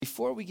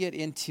before we get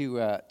into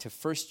to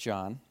 1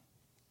 John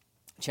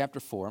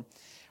chapter 4,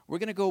 we're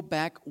going to go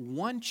back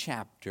one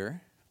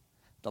chapter,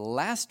 the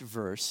last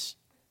verse.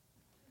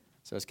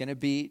 So it's going to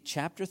be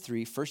chapter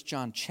 3, 1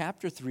 John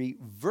chapter 3,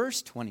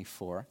 verse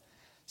 24,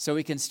 so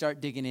we can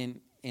start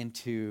digging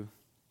into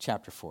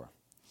chapter 4.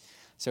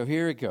 So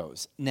here it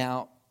goes.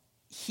 Now,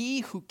 he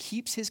who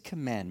keeps his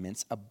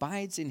commandments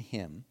abides in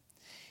him,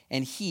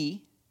 and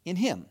he in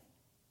him.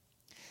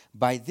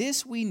 By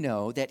this we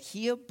know that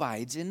he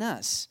abides in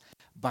us,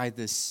 by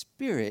the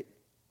Spirit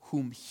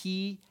whom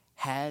he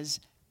has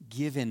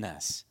given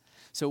us.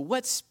 So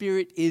what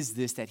Spirit is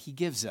this that he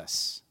gives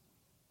us?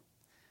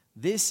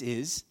 This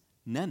is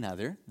none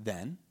other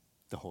than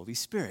the Holy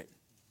Spirit.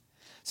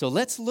 So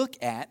let's look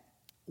at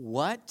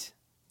what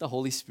the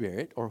Holy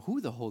Spirit, or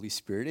who the Holy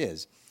Spirit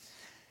is.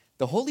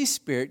 The Holy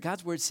Spirit,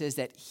 God's word says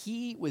that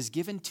he was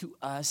given to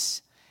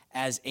us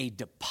as a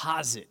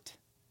deposit.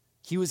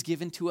 He was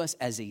given to us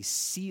as a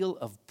seal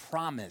of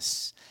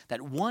promise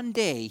that one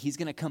day he's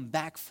going to come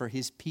back for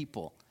his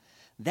people.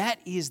 That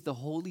is the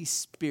Holy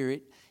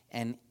Spirit,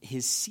 and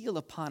his seal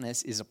upon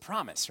us is a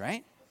promise,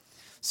 right?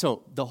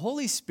 So the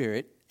Holy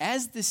Spirit,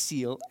 as the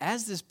seal,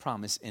 as this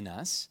promise in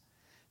us,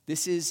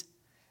 this is,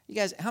 you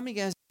guys, how many of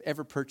you guys have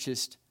ever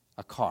purchased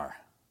a car?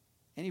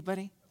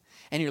 Anybody?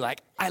 And you're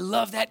like, I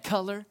love that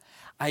color.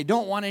 I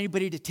don't want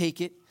anybody to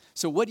take it.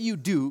 So what do you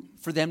do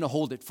for them to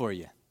hold it for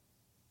you?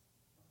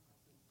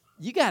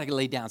 You got to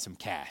lay down some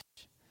cash.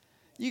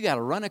 You got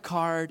to run a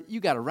card.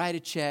 You got to write a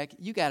check.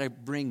 You got to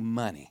bring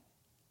money.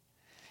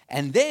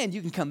 And then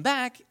you can come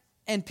back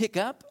and pick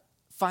up,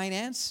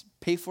 finance,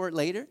 pay for it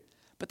later.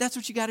 But that's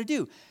what you got to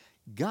do.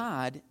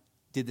 God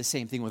did the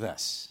same thing with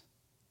us.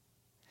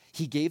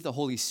 He gave the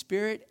Holy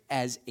Spirit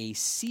as a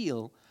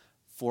seal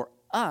for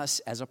us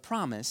as a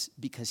promise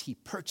because he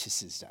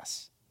purchases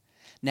us.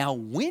 Now,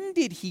 when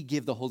did he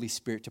give the Holy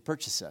Spirit to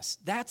purchase us?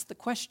 That's the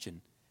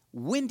question.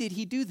 When did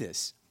he do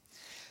this?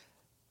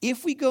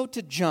 If we go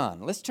to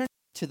John, let's turn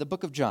to the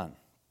book of John.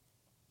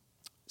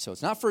 So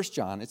it's not 1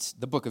 John, it's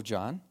the book of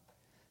John.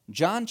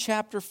 John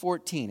chapter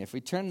 14, if we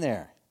turn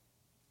there.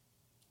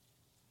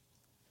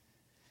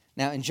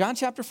 Now, in John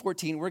chapter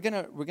 14, we're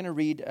gonna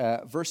read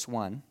verse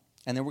 1,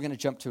 and then we're going to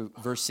jump to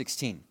verse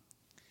 16.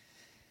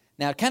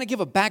 Now, to kind of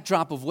give a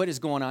backdrop of what is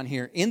going on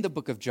here in the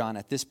book of John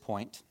at this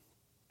point,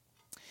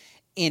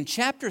 in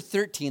chapter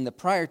 13, the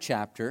prior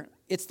chapter,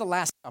 it's the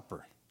Last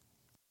Supper.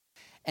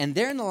 And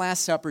there in the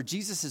Last Supper,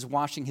 Jesus is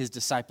washing his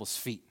disciples'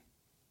 feet.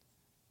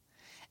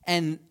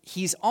 And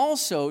he's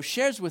also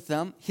shares with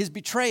them his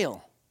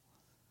betrayal.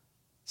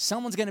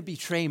 Someone's going to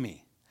betray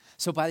me.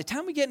 So by the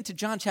time we get into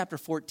John chapter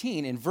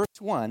 14, in verse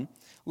 1,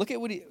 look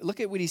at what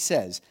he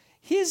says.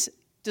 His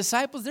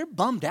disciples, they're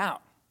bummed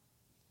out.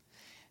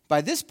 By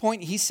this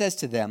point, he says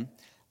to them,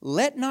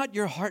 let not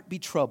your heart be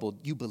troubled.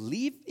 You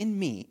believe in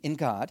me, in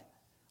God,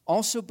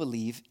 also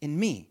believe in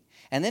me.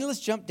 And then let's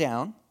jump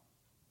down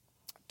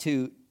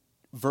to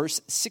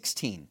verse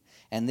 16.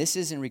 And this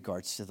is in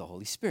regards to the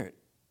Holy Spirit.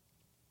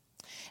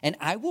 And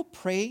I will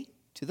pray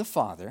to the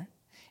Father,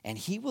 and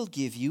he will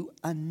give you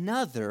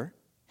another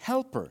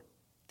helper,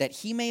 that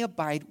he may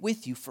abide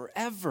with you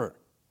forever.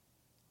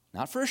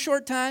 Not for a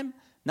short time,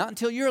 not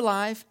until you're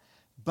alive,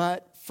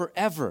 but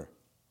forever.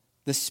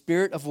 The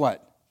Spirit of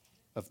what?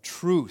 Of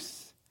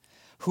truth,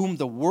 whom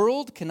the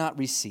world cannot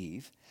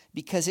receive,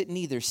 because it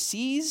neither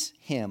sees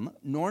him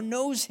nor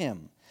knows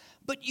him.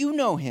 But you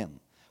know him,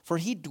 for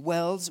he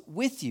dwells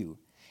with you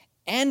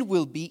and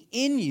will be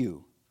in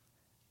you.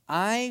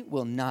 I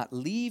will not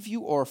leave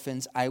you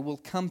orphans, I will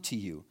come to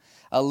you.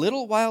 A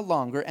little while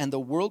longer, and the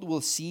world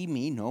will see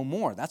me no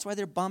more. That's why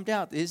they're bummed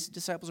out. His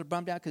disciples are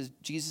bummed out because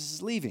Jesus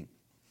is leaving.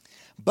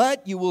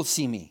 But you will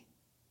see me,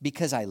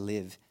 because I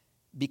live.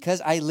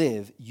 Because I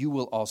live, you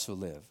will also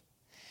live.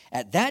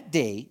 At that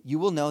day, you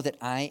will know that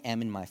I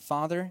am in my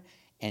Father,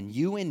 and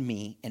you in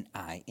me, and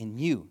I in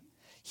you.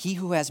 He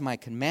who has my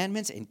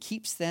commandments and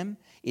keeps them,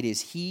 it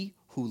is he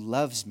who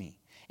loves me.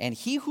 And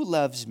he who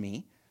loves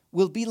me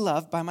will be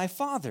loved by my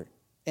Father,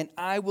 and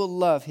I will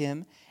love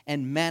him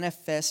and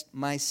manifest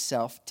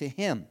myself to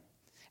him.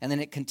 And then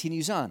it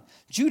continues on.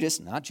 Judas,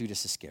 not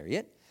Judas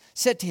Iscariot,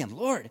 said to him,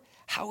 Lord,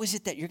 how is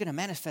it that you're going to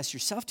manifest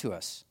yourself to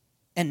us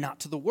and not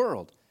to the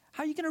world?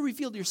 How are you going to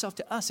reveal yourself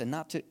to us and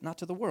not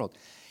to the world?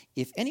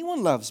 If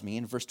anyone loves me,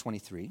 in verse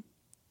 23,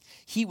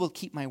 he will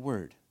keep my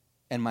word,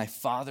 and my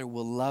Father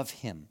will love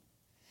him,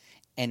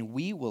 and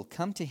we will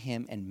come to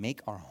him and make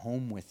our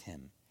home with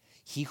him.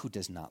 He who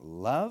does not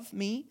love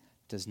me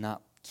does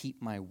not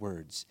keep my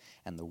words,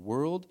 and the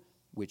word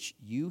which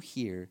you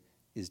hear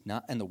is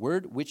not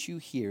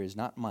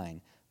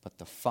mine, but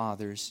the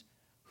Father's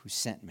who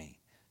sent me.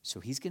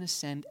 So he's going to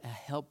send a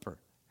helper.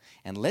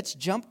 And let's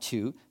jump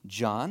to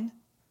John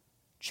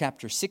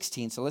chapter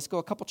 16. So let's go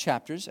a couple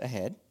chapters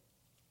ahead.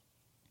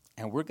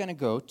 And we're going to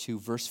go to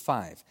verse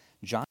 5.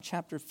 John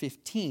chapter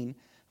 15,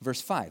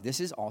 verse 5. This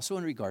is also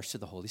in regards to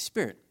the Holy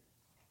Spirit.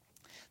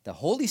 The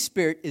Holy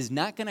Spirit is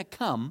not going to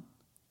come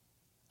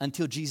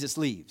until Jesus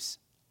leaves.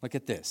 Look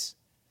at this.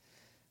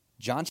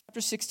 John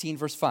chapter 16,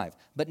 verse 5.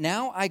 But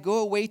now I go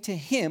away to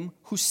him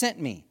who sent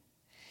me,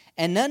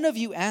 and none of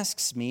you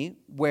asks me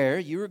where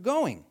you are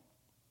going.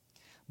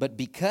 But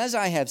because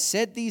I have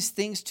said these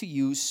things to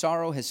you,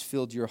 sorrow has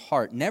filled your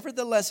heart.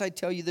 Nevertheless, I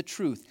tell you the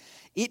truth.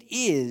 It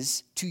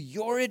is to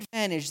your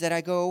advantage that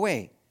I go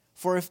away.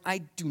 For if I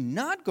do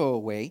not go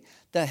away,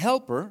 the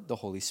Helper, the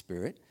Holy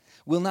Spirit,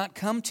 will not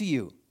come to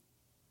you.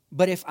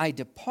 But if I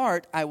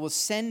depart, I will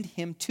send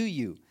him to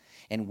you.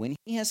 And when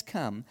he has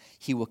come,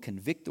 he will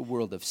convict the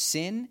world of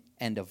sin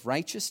and of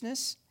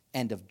righteousness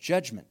and of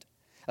judgment.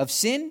 Of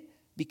sin,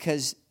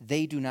 because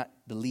they do not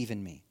believe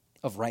in me.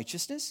 Of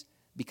righteousness,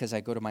 because I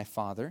go to my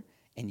Father,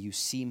 and you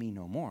see me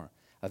no more.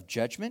 Of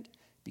judgment,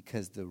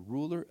 because the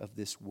ruler of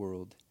this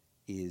world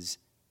is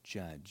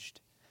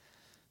judged.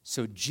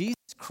 So Jesus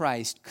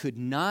Christ could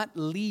not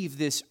leave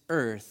this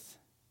earth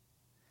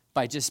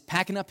by just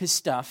packing up his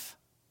stuff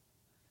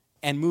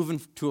and moving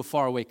to a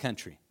faraway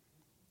country.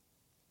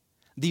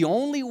 The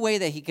only way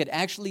that he could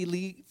actually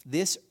leave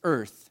this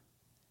earth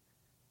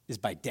is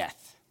by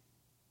death.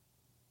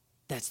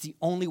 That's the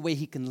only way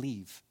he can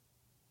leave.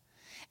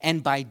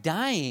 And by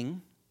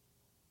dying,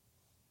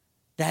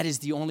 that is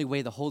the only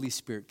way the Holy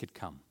Spirit could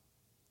come.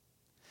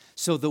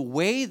 So the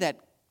way that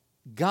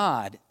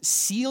God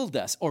sealed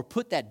us or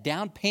put that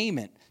down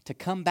payment to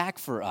come back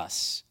for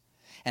us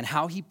and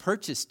how he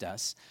purchased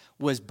us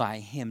was by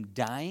him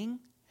dying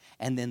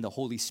and then the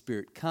Holy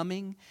Spirit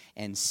coming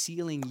and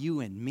sealing you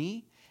and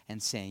me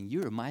and saying,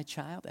 you're my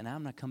child and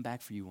I'm going to come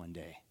back for you one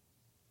day.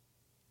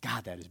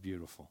 God, that is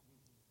beautiful.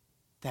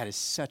 That is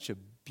such a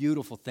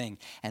beautiful thing.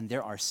 And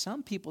there are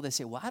some people that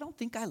say, well, I don't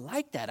think I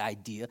like that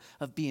idea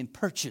of being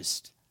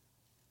purchased.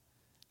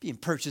 Being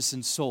purchased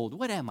and sold.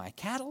 What am I,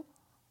 cattle?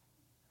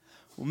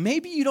 Well,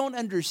 maybe you don't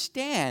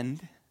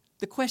understand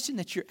the question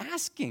that you're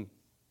asking.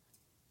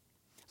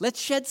 Let's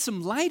shed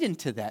some light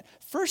into that.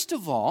 First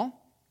of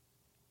all,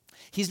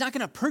 he's not going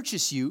to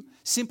purchase you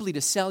simply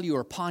to sell you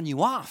or pawn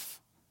you off.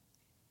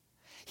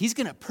 He's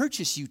going to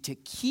purchase you to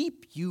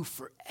keep you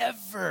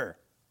forever.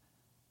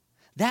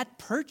 That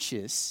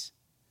purchase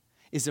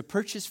is a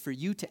purchase for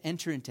you to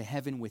enter into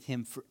heaven with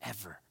him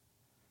forever.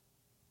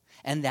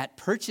 And that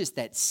purchase,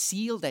 that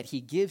seal that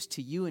he gives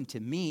to you and to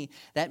me,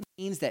 that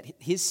means that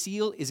his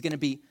seal is going to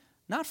be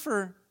not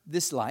for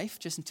this life,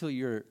 just until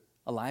you're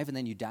alive and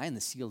then you die and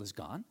the seal is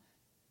gone.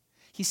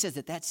 He says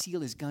that that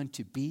seal is going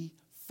to be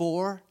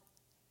forever.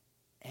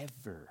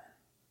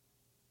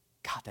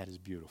 God, that is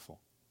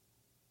beautiful.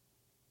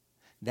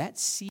 That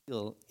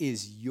seal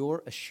is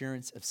your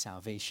assurance of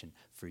salvation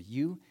for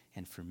you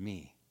and for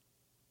me.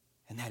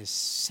 And that is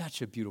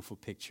such a beautiful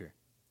picture.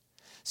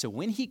 So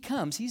when he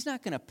comes, he's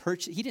not going to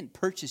purchase, he didn't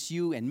purchase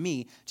you and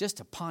me just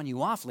to pawn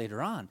you off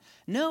later on.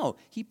 No,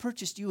 he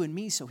purchased you and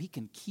me so he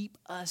can keep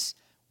us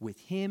with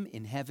him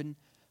in heaven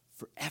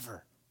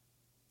forever.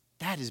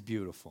 That is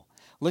beautiful.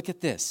 Look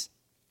at this.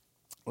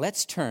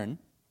 Let's turn.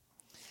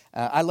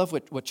 I love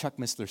what Chuck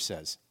Missler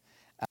says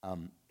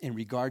in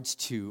regards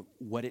to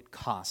what it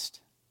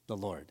cost the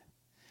Lord.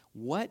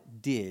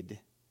 What did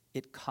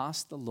it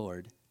cost the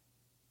Lord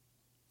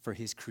for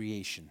his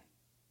creation?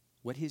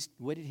 What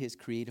did his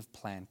creative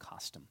plan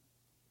cost him?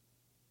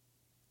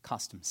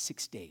 Cost him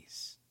 6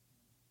 days.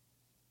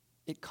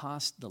 It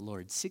cost the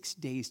Lord 6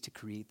 days to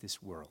create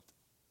this world.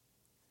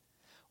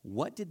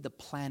 What did the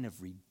plan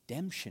of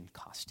redemption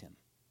cost him?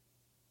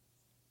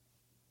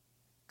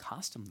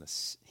 Cost him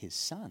his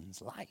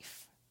son's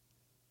life.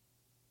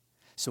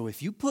 So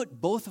if you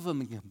put both of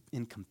them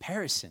in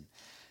comparison,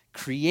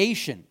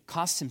 creation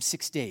cost him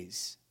 6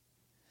 days.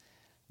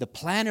 The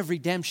plan of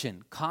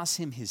redemption cost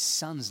him his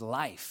son's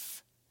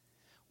life.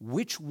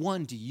 Which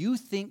one do you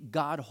think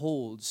God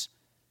holds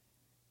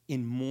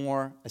in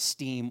more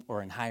esteem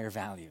or in higher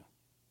value?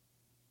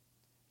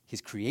 His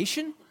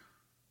creation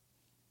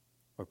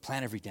or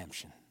plan of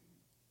redemption?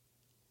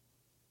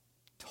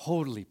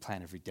 Totally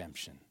plan of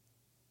redemption.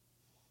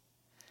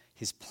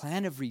 His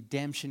plan of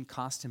redemption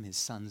cost him his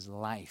son's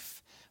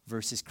life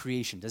versus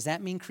creation. Does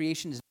that mean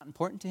creation is not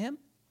important to him?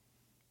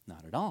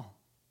 Not at all.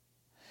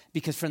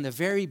 Because from the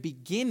very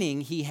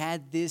beginning, he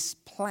had this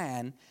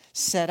plan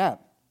set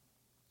up.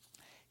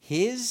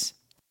 His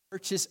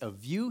purchase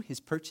of you, his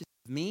purchase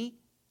of me,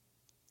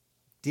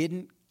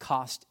 didn't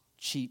cost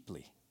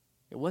cheaply.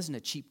 It wasn't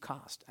a cheap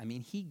cost. I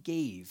mean, he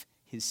gave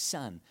his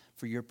son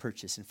for your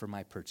purchase and for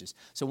my purchase.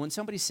 So when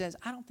somebody says,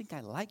 I don't think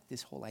I like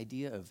this whole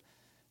idea of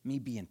me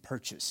being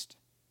purchased,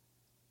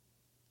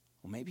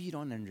 well, maybe you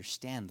don't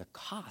understand the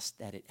cost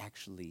that it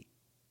actually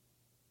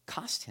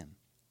cost him.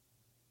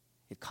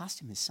 It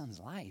cost him his son's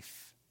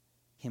life.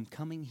 Him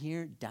coming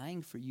here,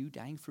 dying for you,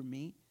 dying for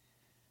me.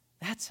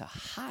 That's a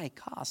high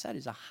cost. That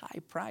is a high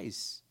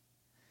price.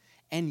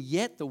 And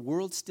yet the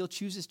world still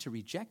chooses to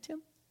reject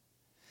him.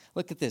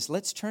 Look at this.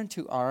 Let's turn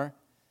to our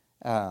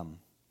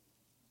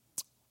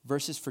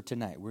verses for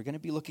tonight. We're going to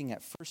be looking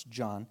at 1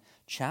 John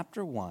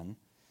chapter 1,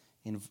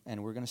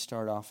 and we're going to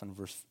start off in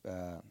 1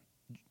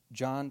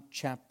 John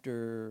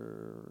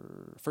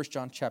chapter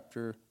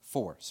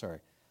 4, sorry.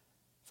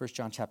 1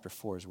 John chapter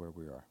 4 is where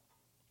we are.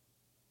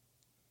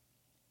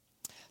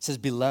 It says,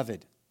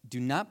 beloved, do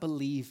not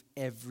believe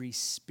every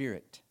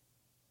spirit,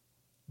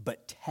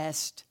 but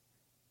test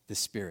the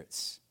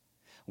spirits,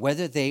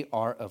 whether they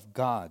are of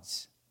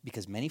God's,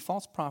 because many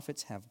false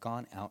prophets have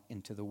gone out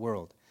into the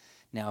world.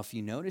 Now, if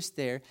you notice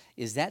there,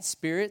 is that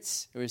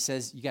spirits, or it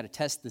says you got to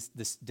test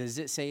this, does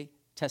it say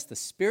test the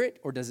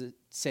spirit, or does it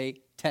say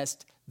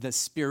test the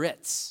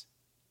spirits?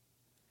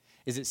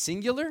 Is it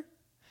singular,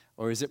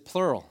 or is it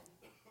plural?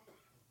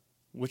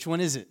 Which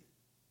one is it?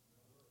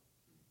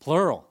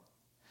 Plural.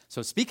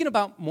 So speaking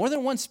about more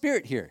than one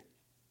spirit here,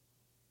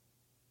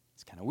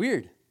 it's kind of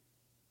weird.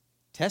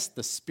 Test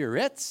the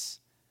spirits?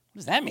 What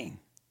does that mean?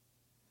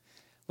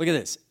 Look at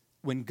this.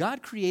 When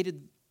God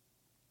created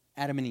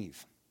Adam and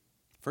Eve,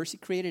 first he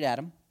created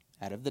Adam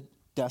out of the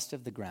dust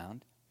of the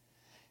ground,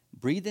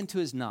 breathed into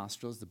his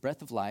nostrils the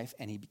breath of life,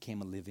 and he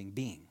became a living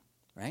being,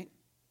 right?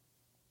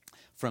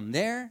 From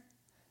there,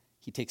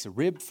 he takes a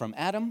rib from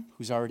Adam,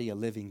 who's already a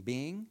living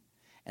being,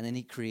 and then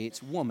he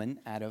creates woman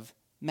out of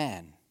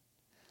man.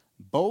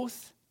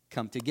 Both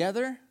come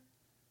together,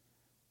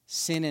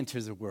 sin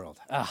enters the world.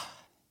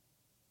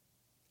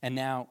 And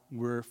now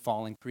we're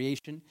fallen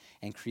creation,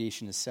 and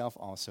creation itself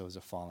also is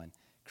a fallen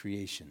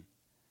creation.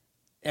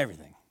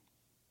 Everything.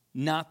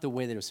 Not the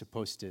way that it was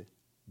supposed to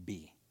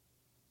be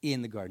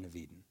in the Garden of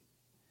Eden.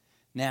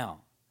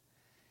 Now,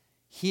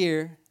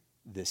 here,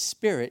 the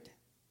Spirit,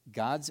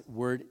 God's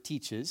Word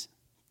teaches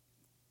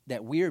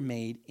that we are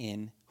made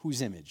in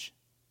whose image?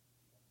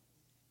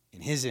 In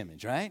His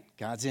image, right?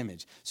 God's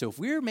image. So if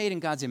we're made in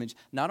God's image,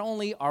 not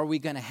only are we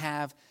going to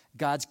have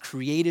God's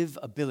creative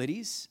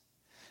abilities,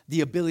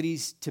 the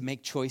abilities to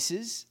make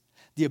choices,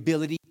 the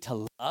ability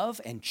to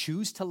love and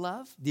choose to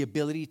love, the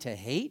ability to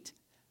hate.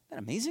 Isn't that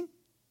amazing?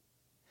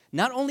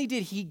 Not only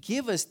did He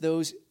give us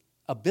those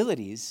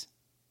abilities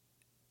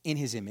in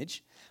His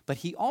image, but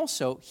He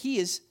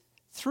is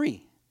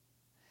three.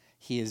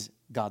 He is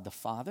God the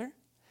Father,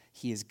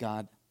 He is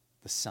God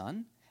the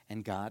Son,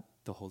 and God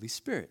the Holy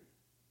Spirit.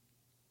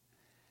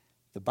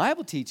 The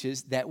Bible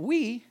teaches that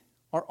we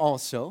are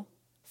also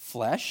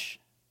flesh,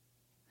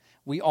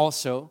 we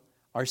also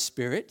are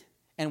spirit,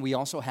 and we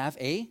also have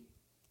a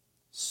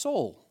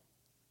soul.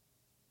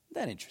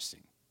 Isn't that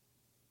interesting?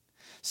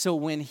 So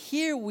when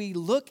here we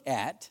look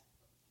at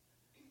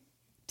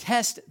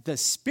test the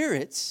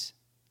spirits,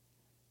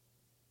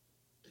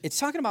 it's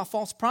talking about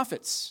false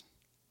prophets.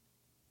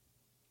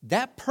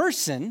 That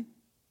person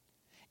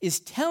is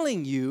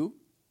telling you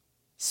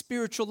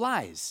spiritual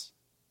lies,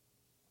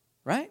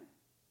 right?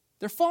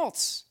 They're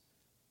false.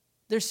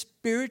 Their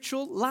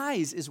spiritual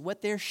lies is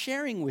what they're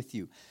sharing with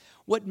you.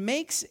 What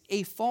makes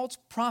a false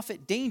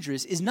prophet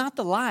dangerous is not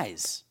the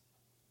lies.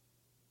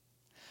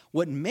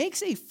 What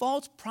makes a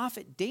false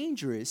prophet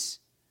dangerous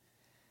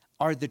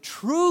are the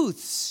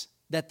truths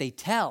that they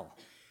tell,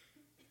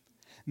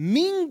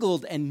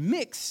 mingled and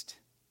mixed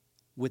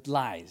with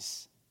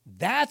lies.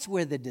 That's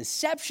where the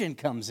deception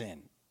comes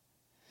in.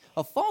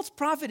 A false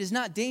prophet is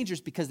not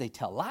dangerous because they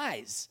tell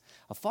lies.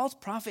 A false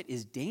prophet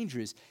is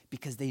dangerous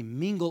because they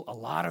mingle a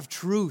lot of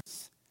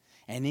truth.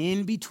 And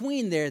in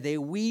between there, they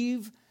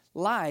weave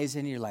lies,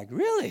 and you're like,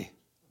 really?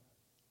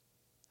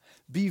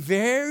 Be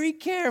very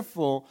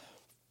careful.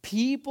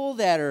 People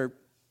that are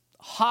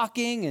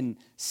hawking and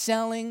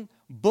selling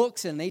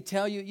books, and they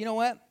tell you, you know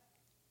what?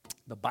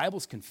 The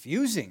Bible's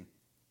confusing.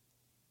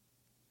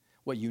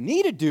 What you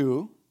need to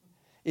do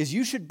is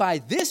you should buy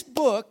this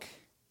book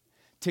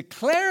to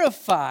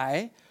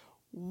clarify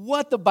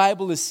what the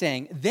Bible is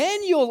saying.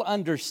 Then you'll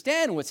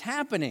understand what's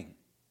happening.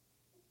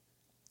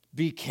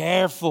 Be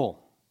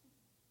careful.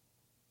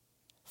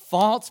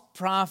 False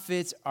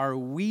prophets are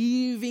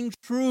weaving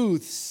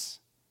truths.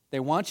 They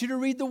want you to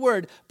read the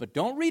word, but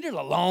don't read it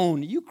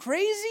alone. You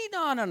crazy?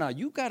 No.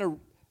 You got to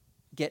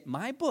get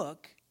my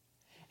book,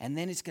 and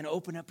then it's going to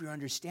open up your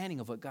understanding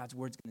of what God's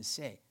word's going to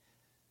say.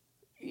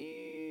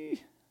 Be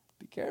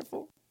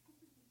careful.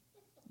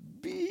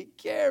 Be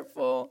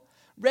careful.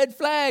 Red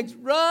flags,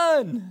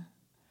 run.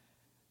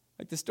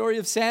 Like the story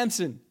of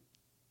Samson.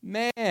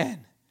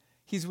 Man,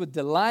 he's with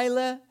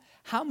Delilah.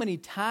 How many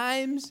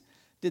times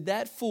did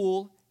that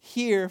fool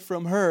hear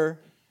from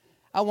her,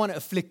 I want to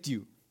afflict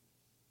you?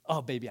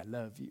 Oh, baby, I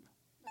love you.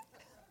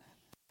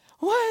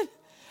 What?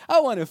 I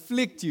want to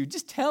afflict you.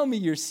 Just tell me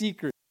your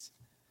secrets.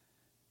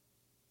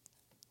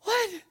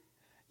 What?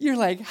 You're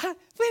like, wait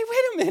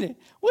a minute.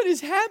 What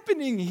is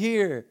happening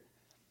here?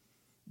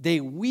 They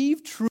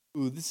weave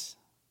truths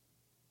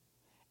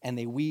and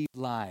they weave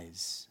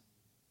lies.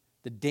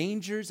 The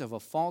dangers of a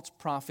false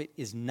prophet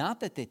is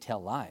not that they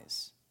tell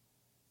lies.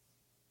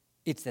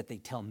 It's that they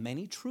tell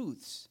many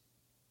truths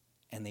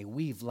and they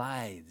weave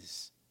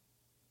lies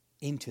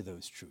into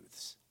those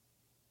truths.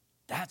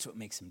 That's what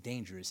makes them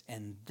dangerous,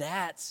 and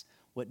that's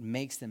what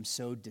makes them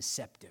so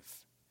deceptive.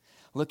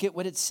 Look at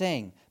what it's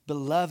saying.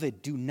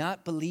 Beloved, do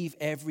not believe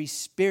every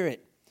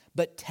spirit,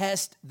 but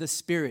test the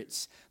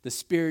spirits. The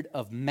spirit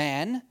of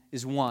man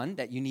is one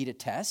that you need to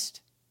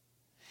test.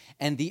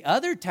 And the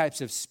other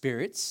types of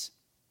spirits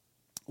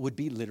would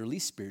be literally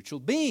spiritual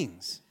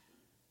beings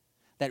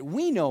that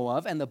we know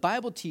of, and the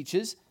Bible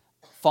teaches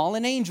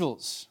fallen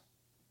angels.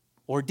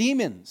 or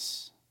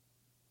demons.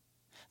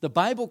 The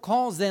Bible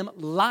calls them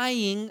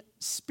lying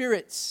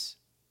spirits.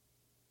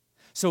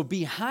 So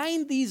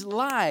behind these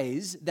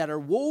lies that are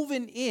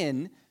woven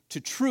in to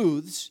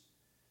truths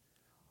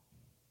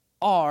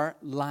are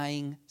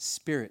lying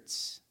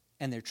spirits.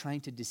 And they're trying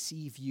to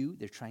deceive you.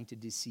 They're trying to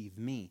deceive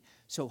me.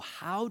 So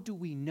how do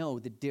we know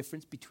the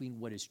difference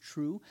between what is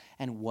true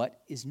and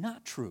what is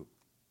not true?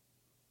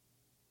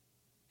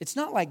 It's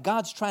not like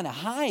God's trying to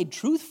hide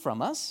truth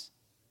from us.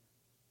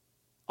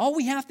 All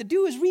we have to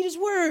do is read His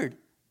Word.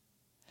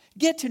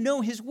 Get to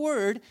know His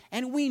Word,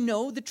 and we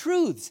know the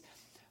truths.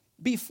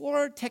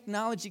 Before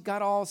technology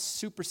got all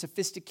super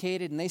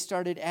sophisticated and they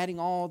started adding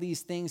all these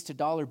things to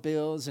dollar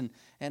bills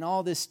and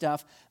all this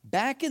stuff,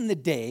 back in the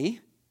day,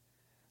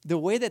 the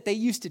way that they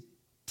used to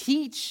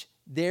teach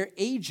their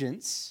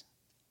agents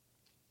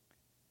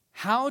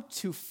how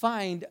to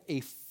find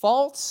a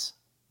false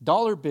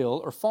dollar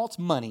bill or false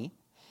money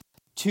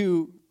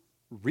to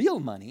real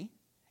money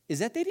is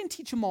that they didn't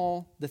teach them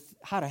all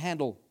how to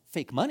handle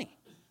fake money.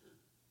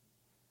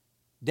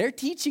 Their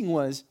teaching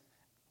was,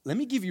 let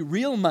me give you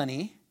real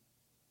money.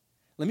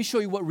 Let me show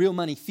you what real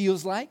money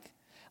feels like.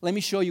 Let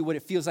me show you what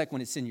it feels like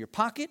when it's in your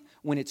pocket,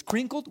 when it's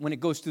crinkled, when it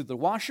goes through the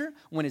washer,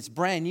 when it's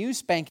brand new,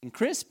 spanking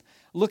crisp.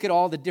 Look at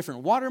all the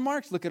different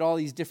watermarks. Look at all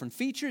these different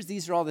features.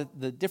 These are all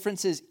the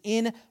differences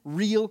in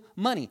real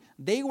money.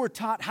 They were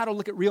taught how to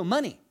look at real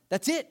money.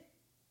 That's it.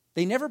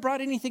 They never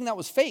brought anything that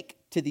was fake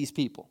to these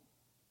people.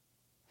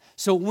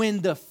 So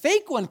when the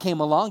fake one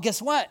came along,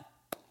 guess what?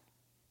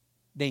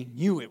 They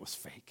knew it was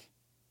fake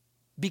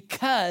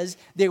because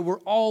they were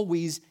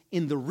always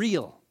in the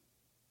real.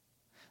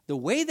 The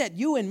way that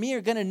you and me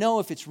are going to know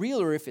if it's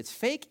real or if it's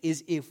fake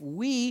is if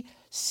we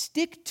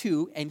stick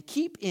to and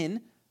keep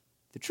in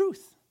the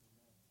truth.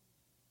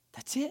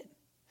 That's it.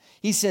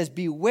 He says,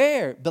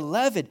 beware,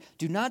 beloved,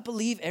 do not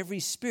believe every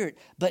spirit,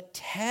 but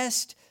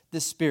test the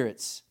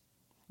spirits,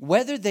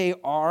 whether they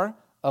are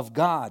of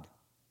God.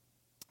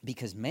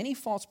 Because many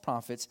false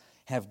prophets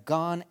have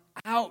gone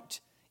out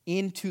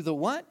into the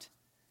what?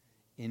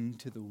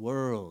 Into the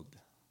world.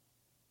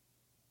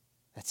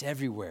 That's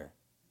everywhere.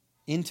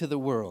 Into the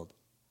world.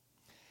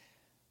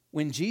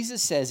 When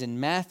Jesus says in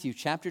Matthew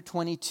chapter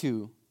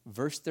 22,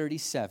 verse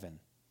 37,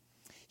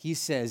 He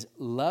says,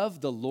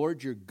 love the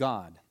Lord your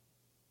God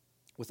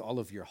with all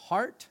of your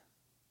heart,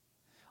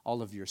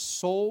 all of your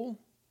soul,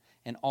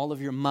 and all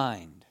of your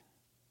mind.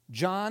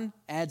 John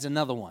adds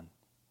another one,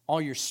 all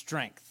your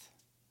strength.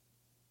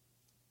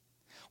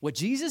 What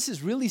Jesus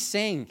is really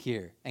saying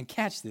here, and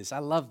catch this, I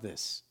love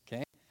this,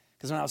 okay?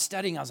 Because when I was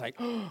studying, I was like,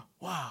 oh,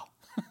 wow,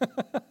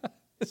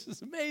 this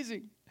is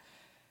amazing.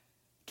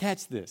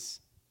 Catch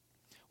this.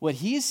 What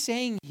he is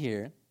saying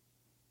here,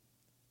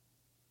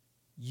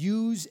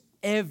 use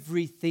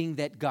everything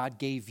that God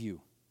gave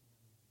you.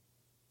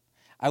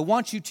 I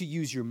want you to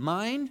use your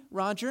mind,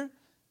 Roger,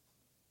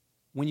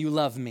 when you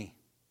love me.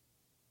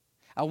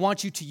 I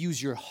want you to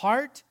use your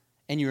heart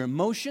and your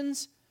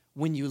emotions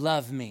when you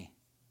love me.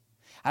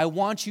 I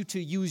want you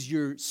to use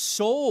your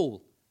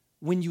soul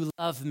when you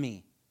love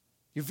me.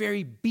 Your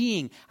very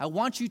being. I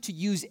want you to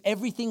use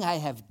everything I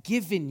have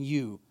given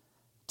you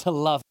to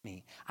love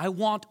me. I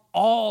want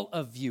all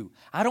of you.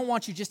 I don't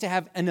want you just to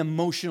have an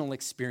emotional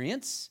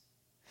experience.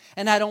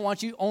 And I don't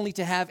want you only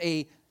to have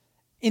an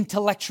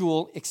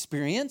intellectual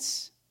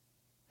experience.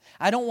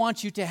 I don't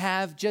want you to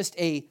have just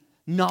a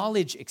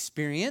knowledge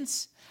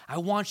experience. I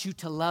want you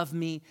to love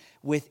me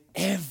with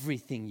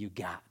everything you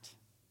got.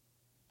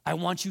 I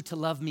want you to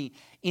love me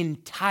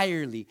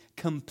entirely,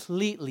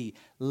 completely.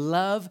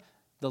 Love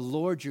the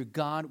Lord your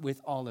God with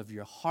all of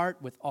your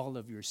heart, with all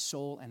of your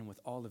soul, and with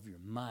all of your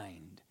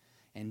mind.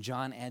 And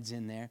John adds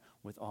in there,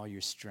 with all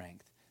your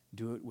strength.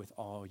 Do it with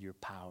all your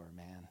power,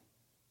 man.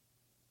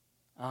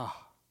 Oh,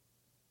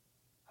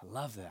 I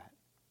love that.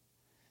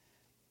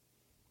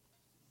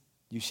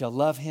 You shall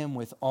love him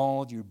with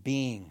all your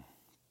being.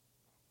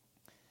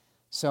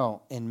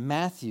 So, in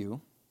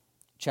Matthew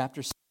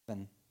chapter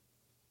 7,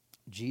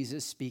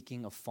 Jesus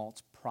speaking of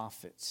false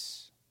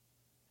prophets.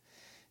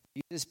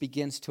 Jesus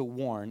begins to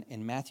warn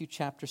in Matthew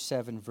chapter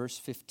 7, verse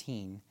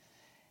 15.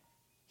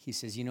 He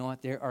says, you know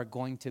what? There are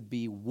going to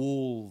be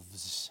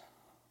wolves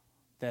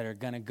that are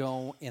going to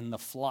go in the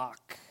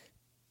flock.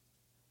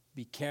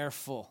 Be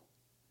careful.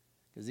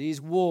 Because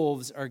these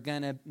wolves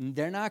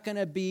they're not going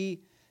to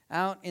be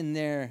out in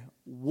their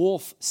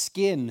wolf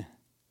skin.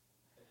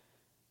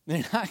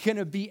 They're not going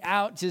to be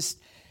out just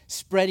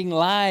spreading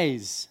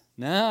lies.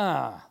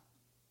 Nah.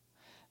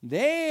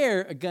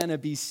 They're going to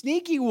be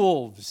sneaky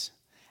wolves.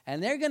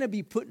 And they're going to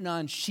be putting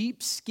on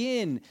sheep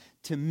skin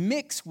to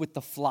mix with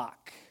the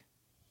flock.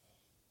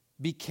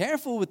 Be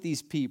careful with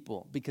these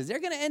people because they're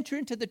going to enter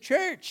into the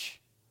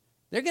church.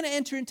 They're going to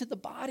enter into the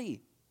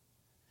body.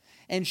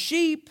 And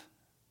sheep,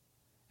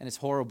 and it's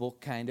horrible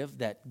kind of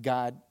that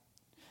God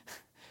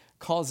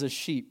calls us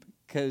sheep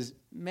because,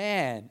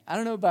 man, I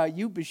don't know about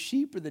you, but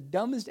sheep are the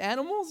dumbest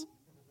animals.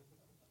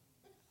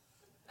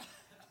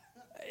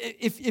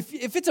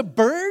 If it's a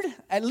bird,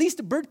 at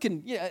least a bird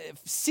can,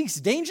 seeks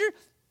danger,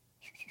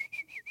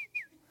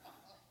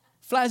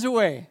 flies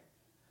away.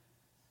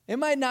 It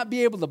might not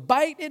be able to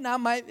bite.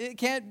 It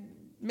can't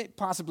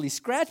possibly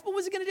scratch. But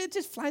what's it going to do? It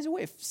just flies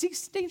away.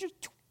 Sees danger,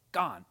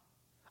 gone.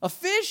 A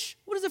fish?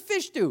 What does a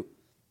fish do?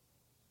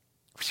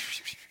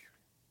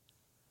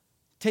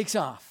 Takes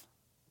off.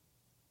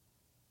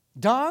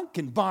 Dog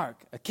can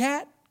bark. A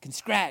cat can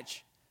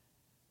scratch.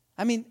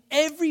 I mean,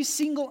 every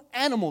single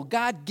animal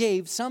God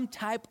gave some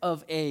type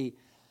of a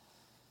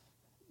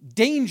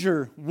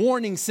danger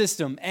warning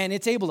system, and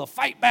it's able to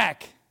fight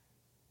back.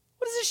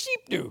 What does a sheep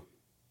do?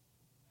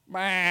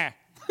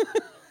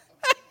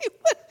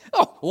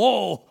 Oh,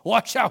 whoa,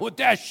 watch out with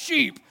that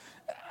sheep.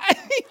 I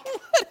mean,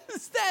 what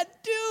does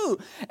that do?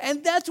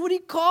 And that's what he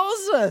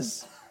calls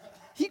us.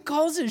 He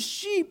calls us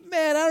sheep.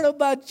 Man, I don't know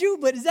about you,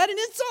 but is that an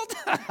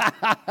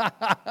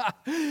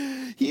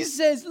insult? He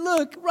says,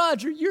 look,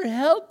 Roger, you're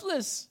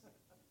helpless.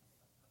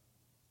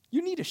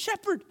 You need a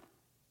shepherd.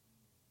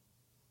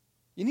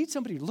 You need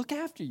somebody to look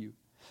after you.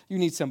 You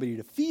need somebody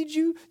to feed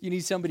you. You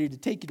need somebody to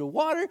take you to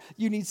water.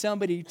 You need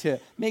somebody to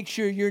make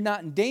sure you're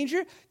not in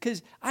danger,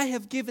 because I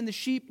have given the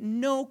sheep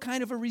no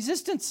kind of a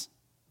resistance.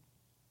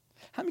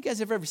 How many of you guys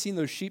have ever seen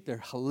those sheep?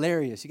 They're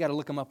hilarious. You got to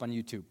look them up on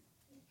YouTube.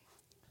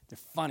 They're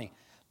funny.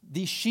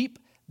 These sheep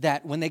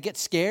that when they get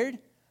scared,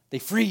 they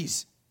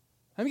freeze.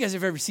 How many of you guys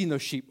have ever seen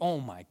those sheep? Oh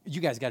my,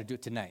 you guys got to do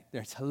it tonight.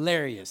 It's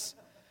hilarious.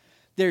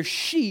 They're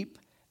sheep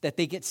that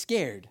they get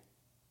scared.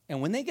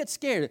 And when they get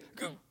scared,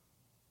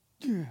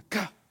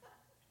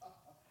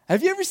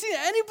 have you ever seen,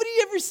 anybody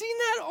ever seen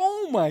that?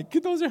 Oh my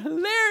God, those are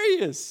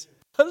hilarious.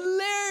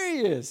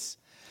 Hilarious.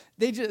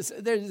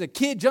 There's a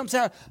kid jumps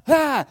out,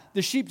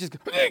 the sheep just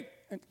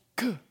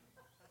goes,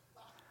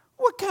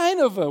 what kind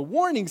of a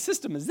warning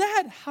system is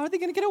that? How are they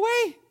going to get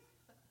away?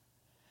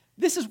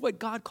 This is what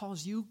God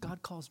calls you,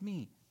 God calls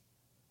me,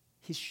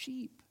 his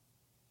sheep.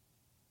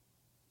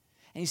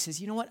 And he says,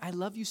 you know what? I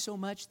love you so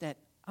much that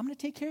I'm going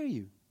to take care of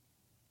you,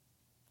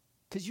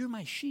 because you're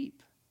my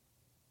sheep,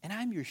 and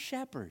I'm your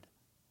shepherd,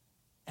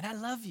 and I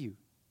love you,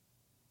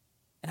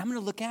 and I'm going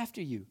to look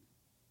after you.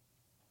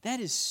 That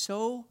is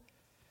so,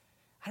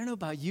 I don't know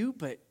about you,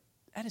 but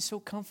that is so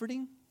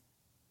comforting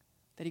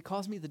that he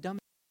calls me the dumb.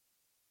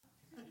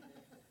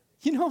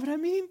 You know what I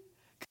mean?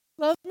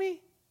 Love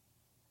me?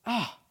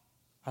 I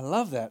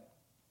love that.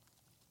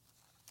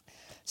 It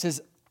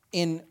says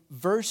in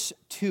verse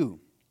 2,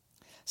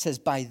 it says,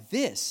 by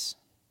this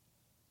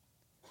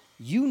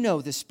you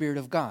know the Spirit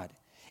of God.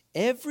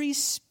 Every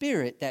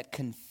spirit that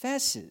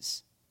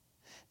confesses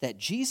that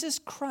Jesus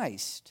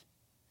Christ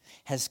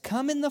has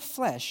come in the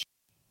flesh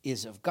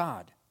is of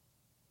God.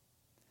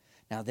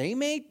 Now,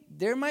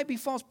 there might be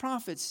false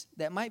prophets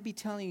that might be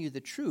telling you the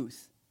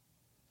truth,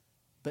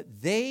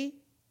 but they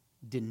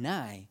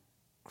deny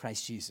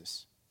Christ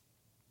Jesus.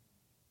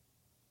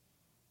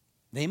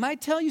 They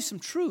might tell you some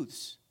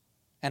truths,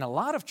 and a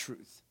lot of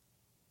truth,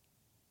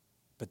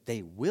 but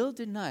they will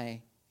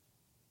deny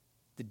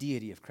the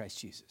deity of Christ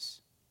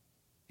Jesus.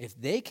 If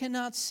they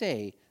cannot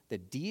say the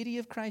deity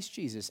of Christ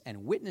Jesus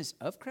and witness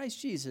of Christ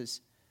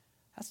Jesus,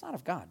 that's not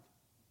of God.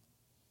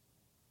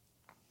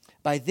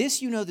 By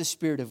this you know the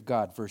Spirit of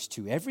God, verse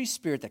 2. Every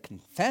spirit that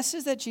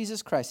confesses that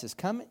Jesus Christ has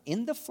come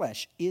in the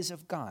flesh is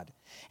of God.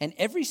 And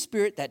every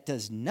spirit that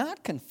does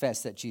not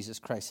confess that Jesus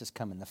Christ has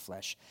come in the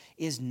flesh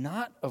is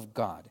not of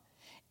God.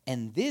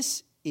 And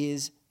this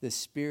is the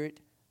spirit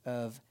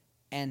of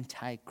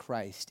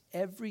Antichrist.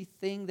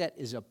 Everything that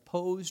is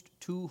opposed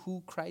to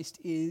who Christ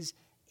is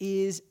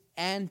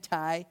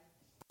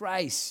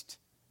Antichrist.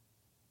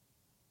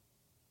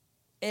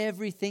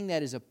 Everything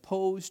that is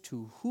opposed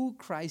to who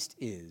Christ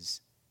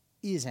is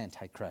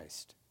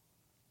Antichrist.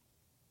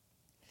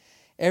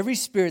 Every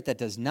spirit that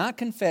does not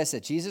confess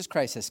that Jesus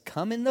Christ has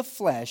come in the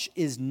flesh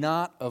is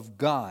not of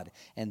God.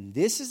 And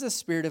this is the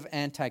spirit of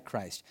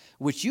Antichrist,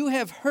 which you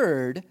have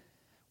heard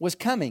was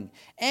coming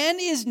and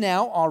is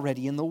now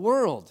already in the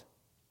world.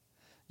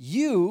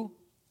 You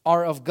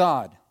are of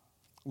God,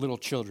 little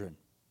children,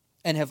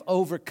 and have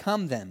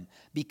overcome them,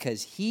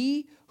 because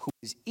he who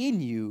is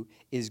in you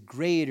is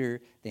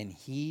greater than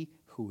he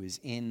who is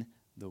in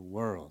the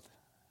world.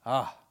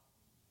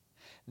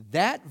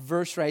 That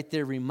verse right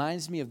there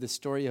reminds me of the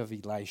story of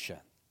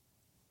Elisha.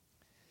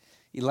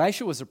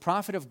 Elisha was a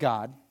prophet of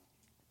God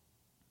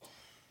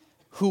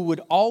who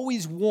would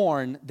always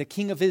warn the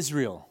king of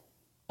Israel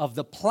of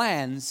the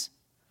plans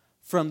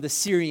from the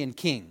Syrian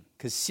king,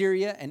 because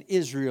Syria and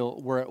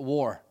Israel were at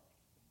war.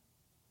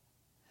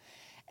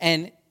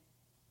 And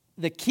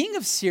the king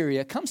of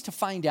Syria comes to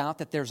find out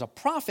that there's a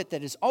prophet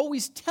that is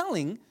always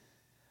telling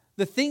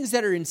the things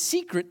that are in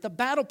secret, the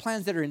battle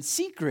plans that are in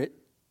secret.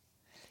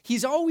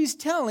 He's always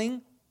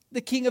telling the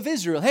king of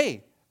Israel,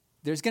 hey,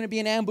 there's going to be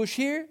an ambush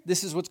here.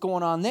 This is what's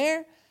going on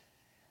there.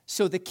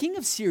 So the king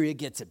of Syria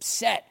gets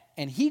upset,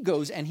 and he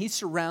goes and he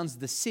surrounds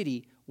the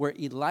city where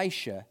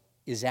Elisha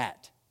is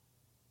at.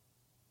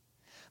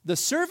 The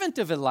servant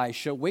of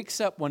Elisha wakes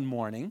up one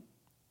morning,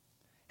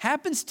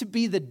 happens to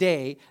be the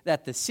day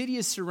that the city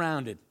is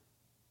surrounded.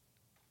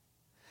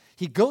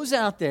 He goes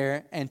out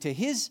there, and to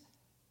his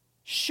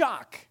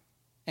shock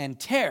and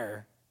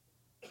terror,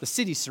 the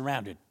city's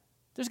surrounded.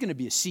 There's going to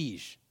be a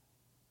siege.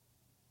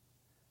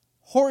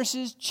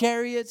 horses,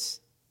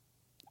 chariots,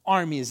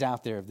 army is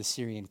out there of the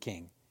Syrian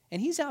king.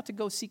 And he's out to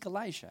go seek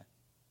Elisha.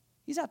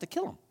 He's out to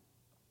kill him.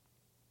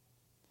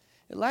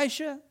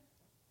 Elisha,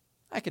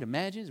 I could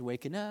imagine, is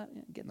waking up,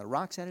 getting the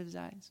rocks out of his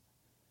eyes,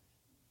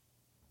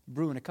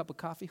 brewing a cup of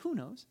coffee, who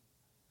knows?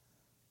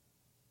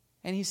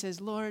 And he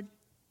says, Lord,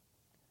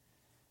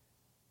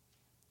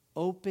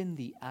 open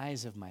the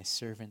eyes of my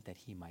servant that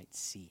he might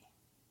see.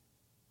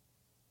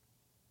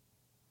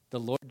 The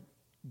Lord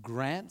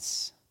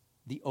grants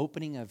the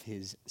opening of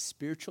his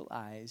spiritual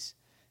eyes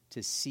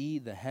to see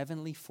the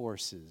heavenly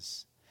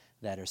forces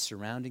that are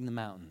surrounding the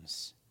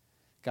mountains.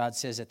 God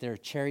says that there are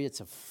chariots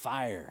of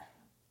fire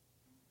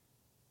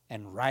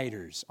and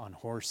riders on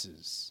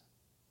horses.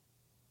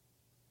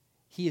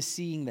 He is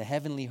seeing the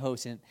heavenly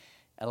host, and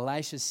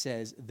Elisha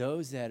says,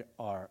 those that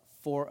are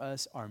for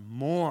us are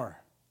more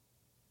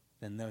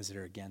than those that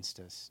are against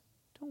us.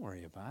 Don't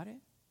worry about it.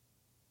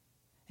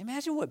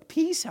 Imagine what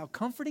peace, how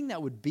comforting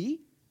that would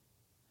be.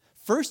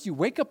 First, you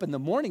wake up in the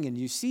morning and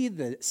you see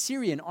the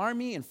Syrian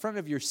army in front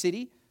of your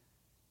city,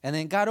 and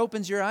then God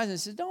opens your eyes and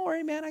says, don't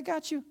worry, man, I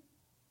got you.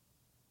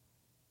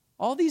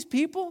 All these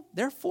people,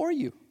 they're for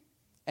you,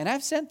 and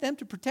I've sent them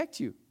to protect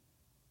you.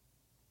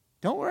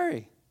 Don't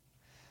worry.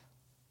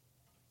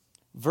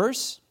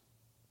 Verse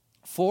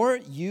 4,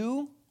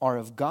 you are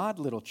of God,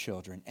 little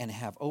children, and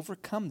have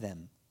overcome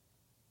them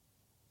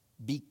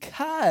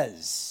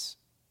because,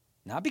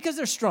 not because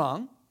they're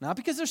strong, not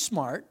because they're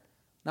smart,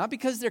 not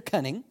because they're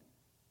cunning.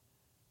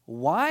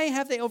 Why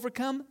have they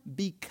overcome?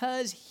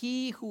 Because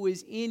he who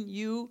is in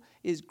you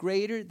is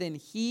greater than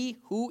he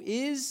who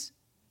is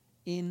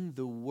in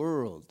the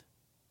world.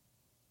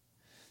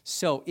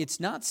 So it's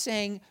not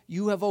saying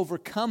you have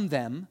overcome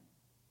them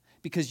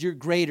because you're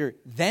greater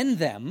than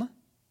them.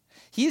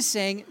 He is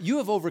saying you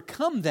have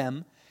overcome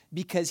them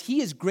because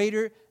he is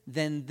greater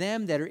than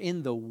them that are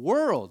in the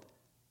world.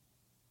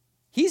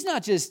 He's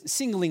not just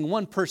singling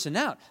one person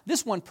out.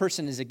 This one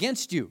person is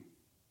against you.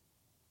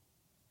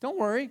 Don't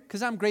worry,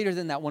 because I'm greater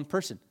than that one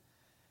person.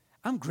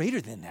 I'm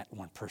greater than that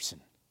one person.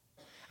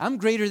 I'm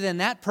greater than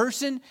that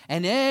person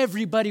and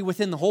everybody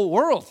within the whole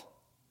world.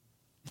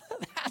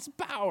 That's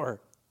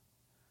power.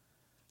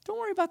 Don't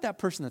worry about that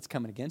person that's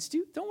coming against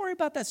you. Don't worry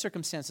about that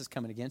circumstance that's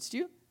coming against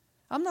you.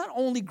 I'm not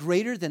only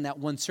greater than that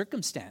one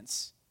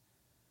circumstance.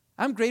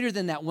 I'm greater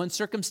than that one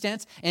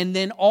circumstance and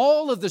then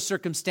all of the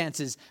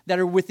circumstances that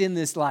are within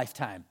this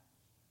lifetime.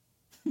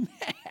 Man,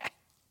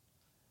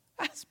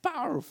 that's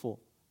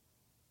powerful.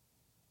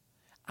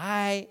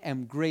 I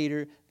am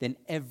greater than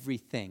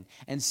everything.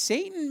 And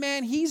Satan,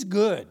 man, he's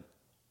good.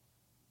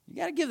 You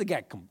got to give the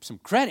guy some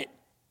credit.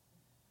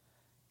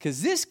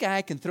 Because this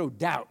guy can throw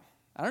doubt.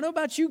 I don't know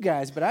about you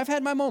guys, but I've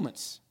had my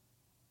moments.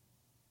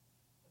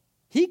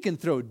 He can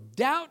throw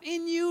doubt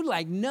in you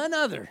like none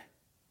other.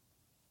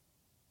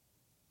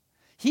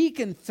 He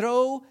can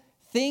throw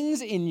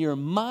things in your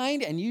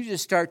mind and you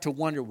just start to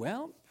wonder,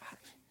 well,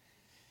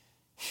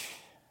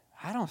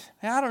 I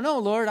don't know,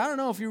 Lord. I don't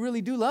know if you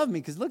really do love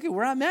me because look at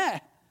where I'm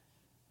at.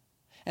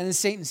 And then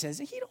Satan says,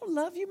 he don't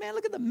love you, man.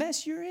 Look at the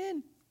mess you're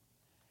in.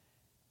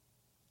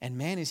 And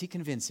man, is he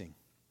convincing.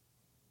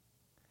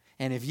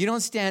 And if you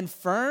don't stand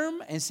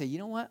firm and say, you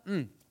know what,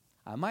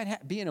 I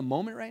might be in a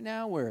moment right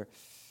now where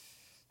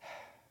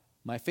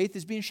my faith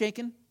is being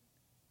shaken.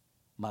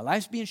 My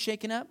life's being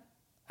shaken up.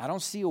 I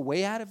don't see a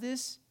way out of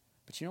this.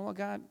 But you know what,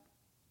 God?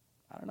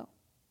 I don't know.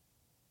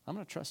 I'm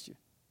going to trust you.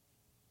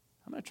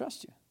 I'm going to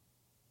trust you.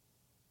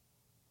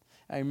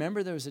 I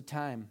remember there was a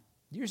time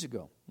years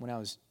ago when I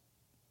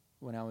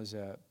was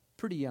a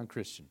pretty young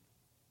Christian,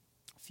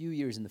 a few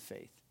years in the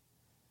faith.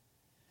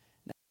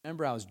 Now, I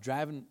remember I was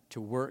driving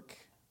to work.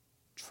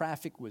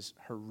 Traffic was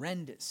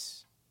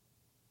horrendous.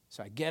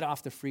 So I get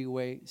off the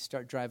freeway,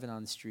 start driving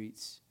on the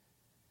streets.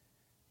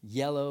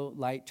 Yellow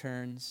light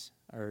turns,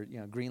 or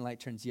green light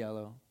turns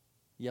yellow.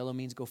 Yellow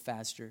means go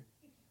faster.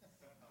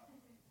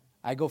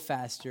 I go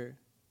faster.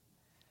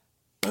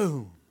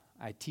 Boom!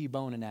 I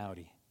T-bone an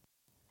Audi.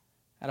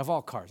 Out of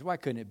all cars, why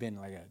couldn't it have been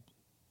like a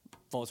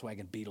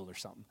Volkswagen Beetle or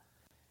something?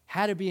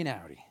 Had to be an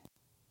Audi.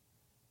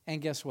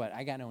 And guess what?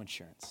 I got no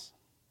insurance.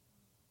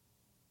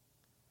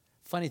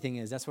 Funny thing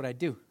is, that's what I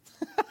do.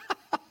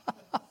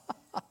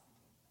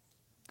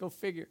 Go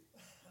figure.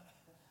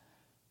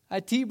 I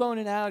T-bone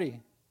an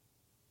Audi.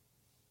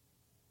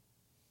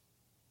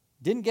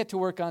 Didn't get to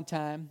work on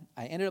time.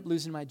 I ended up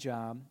losing my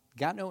job.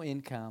 Got no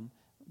income.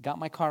 Got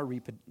my car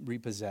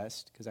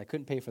repossessed because I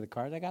couldn't pay for the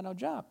cars. I got no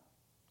job.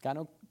 Got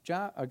no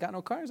job. I got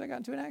no cars. I got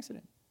into an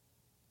accident.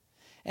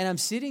 And I'm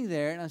sitting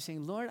there and I'm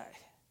saying, Lord,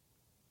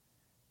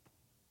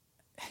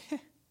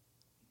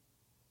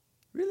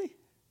 really?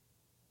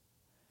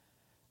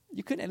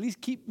 You couldn't at least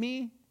keep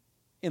me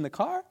in the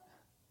car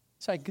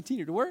so I can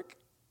continue to work,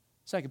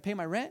 so I can pay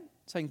my rent,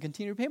 so I can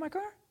continue to pay my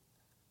car?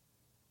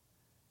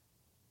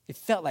 It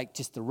felt like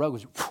just the rug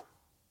was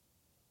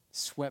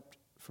swept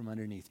from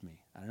underneath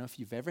me. I don't know if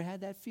you've ever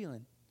had that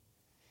feeling.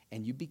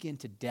 And you begin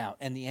to doubt,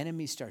 and the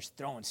enemy starts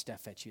throwing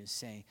stuff at you and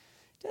saying,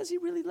 does he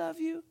really love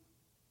you?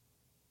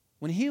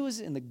 When he was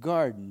in the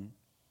garden,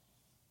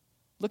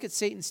 Look at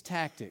Satan's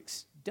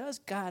tactics. Does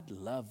God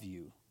love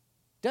you?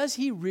 Does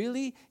he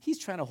really? He's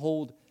trying to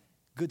hold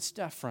good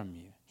stuff from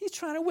you. He's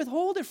trying to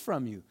withhold it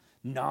from you.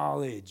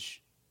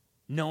 Knowledge,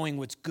 knowing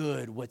what's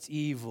good, what's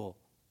evil.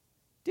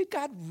 Did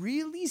God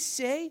really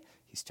say?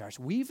 He starts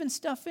weaving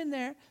stuff in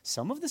there.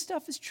 Some of the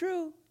stuff is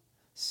true.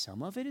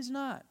 Some of it is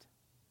not.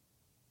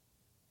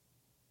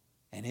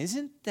 And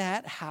isn't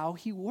that how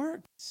he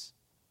works?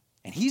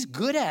 And he's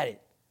good at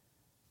it.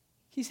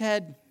 He's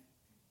had,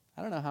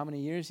 I don't know how many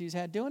years he's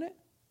had doing it,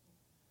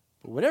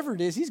 but whatever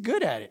it is, he's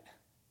good at it.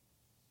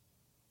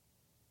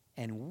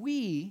 And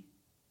we,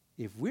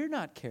 if we're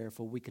not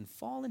careful, we can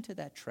fall into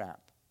that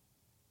trap.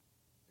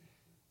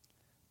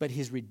 But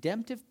his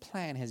redemptive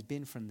plan has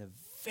been from the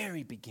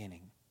very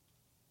beginning.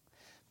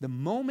 The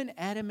moment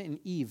Adam and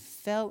Eve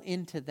fell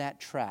into that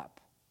trap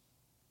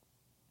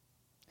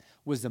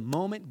was the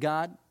moment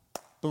God,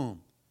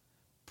 boom,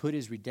 put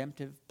his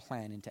redemptive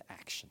plan into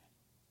action.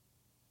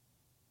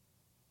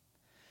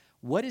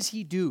 What does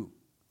he do?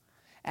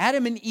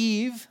 Adam and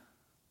Eve,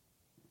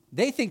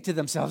 they think to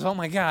themselves, oh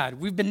my God,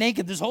 we've been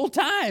naked this whole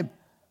time.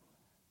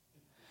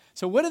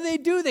 So what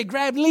do? They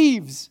grab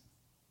leaves,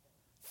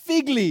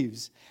 fig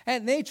leaves,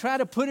 and they try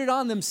to put it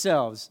on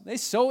themselves. They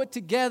sew it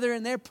together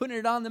and they're putting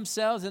it on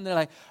themselves and they're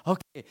like,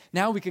 okay,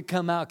 now we could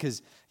come out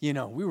because, we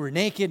were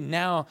naked and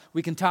now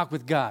we can talk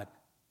with God.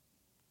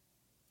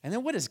 And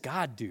then what does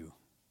God do?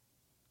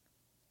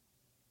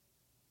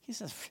 He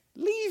says,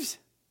 leaves.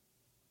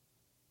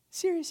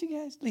 Serious, you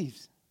guys?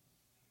 Leaves.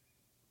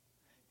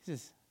 He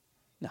says,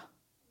 no.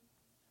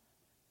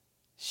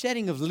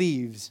 Shedding of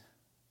leaves,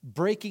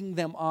 breaking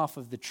them off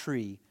of the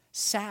tree,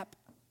 sap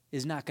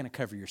is not going to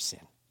cover your sin.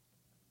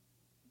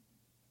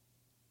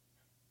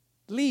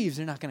 Leaves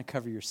are not going to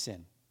cover your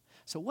sin.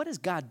 So what does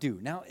God do?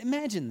 Now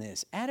imagine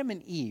this. Adam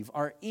and Eve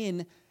are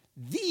in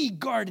the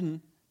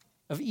Garden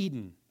of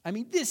Eden. I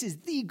mean, this is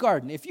the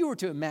garden. If you were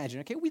to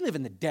imagine, okay, we live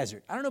in the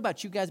desert. I don't know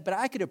about you guys, but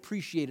I could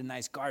appreciate a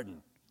nice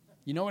garden.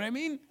 You know what I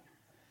mean?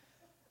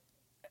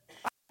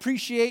 I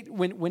appreciate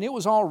when it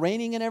was all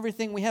raining and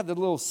everything, we have the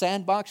little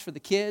sandbox for the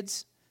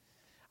kids.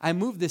 I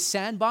moved the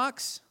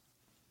sandbox,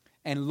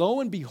 and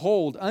lo and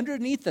behold,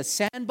 underneath the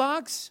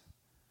sandbox,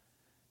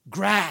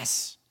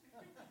 grass.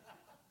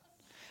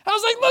 I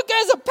was like, look,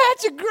 there's a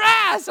patch of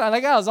grass.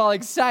 I was all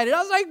excited.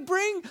 I was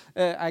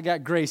like, I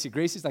got Gracie.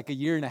 Gracie's like a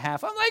year and a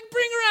half. I'm like,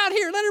 bring her out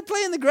here. Let her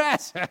play in the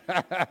grass.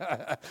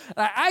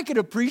 I could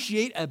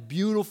appreciate a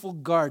beautiful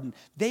garden.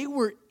 They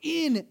were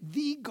in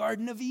the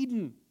Garden of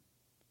Eden.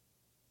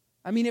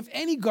 I mean, if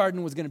any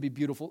garden was going to be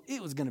beautiful,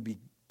 it was going to be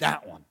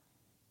that one.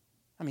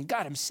 I mean,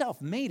 God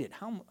himself made it.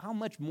 How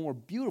much more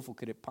beautiful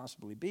could it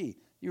possibly be?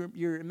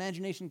 Your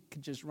imagination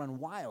could just run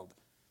wild,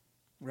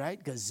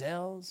 right?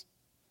 Gazelles.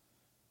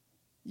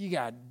 You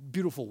got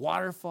beautiful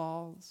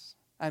waterfalls.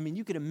 I mean,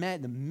 you could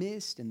imagine the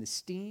mist and the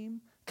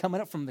steam coming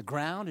up from the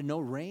ground and no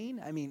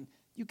rain. I mean,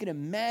 you can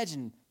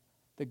imagine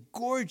the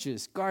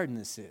gorgeous garden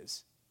this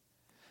is.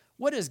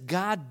 What does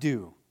God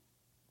do?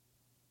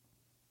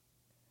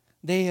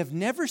 They have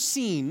never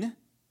seen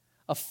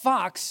a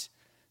fox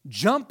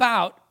jump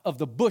out of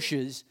the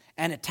bushes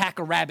and attack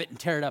a rabbit and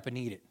tear it up and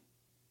eat it.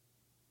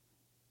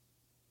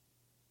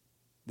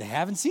 They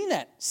haven't seen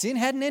that. Sin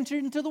hadn't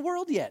entered into the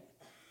world yet.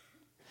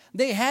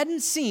 They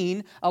hadn't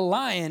seen a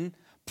lion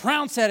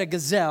pounce at a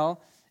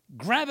gazelle,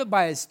 grab it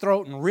by his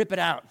throat, and rip it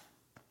out.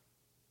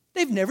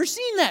 They've never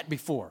seen that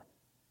before.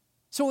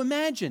 So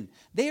imagine,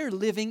 they are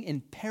living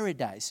in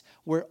paradise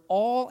where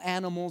all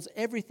animals,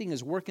 everything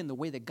is working the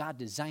way that God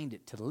designed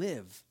it to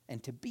live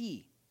and to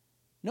be.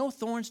 No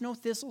thorns, no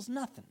thistles,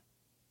 nothing.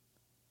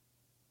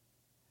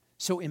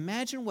 So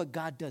imagine what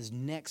God does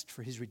next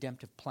for his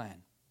redemptive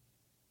plan.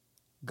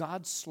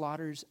 God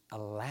slaughters a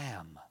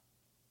lamb.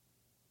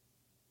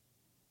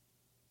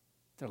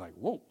 They're like,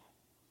 whoa,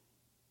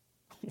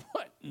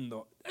 what in the,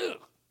 ugh.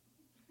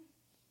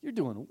 You're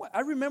doing what? I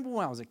remember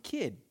when I was a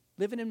kid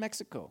living in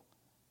Mexico.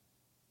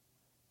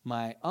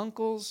 My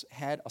uncles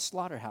had a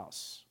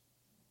slaughterhouse.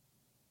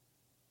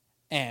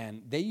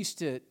 And they used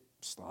to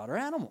slaughter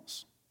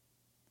animals.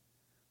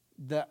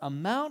 The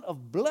amount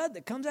of blood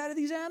that comes out of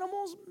these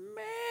animals,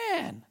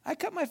 man, I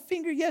cut my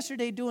finger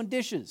yesterday doing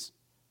dishes.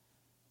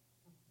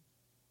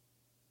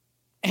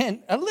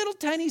 And a little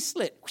tiny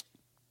slit.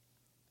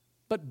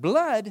 But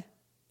blood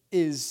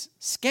is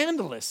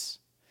scandalous.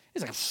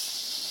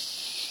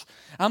 It's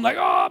like, I'm like,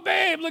 oh,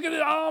 babe, look at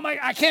it. Oh, my,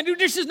 I can't do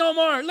dishes no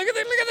more. Look at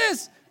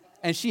this.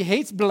 And she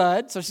hates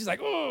blood, so she's like,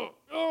 oh,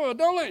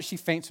 don't let it. She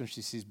faints when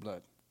she sees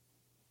blood.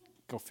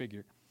 Go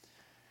figure.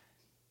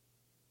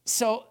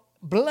 So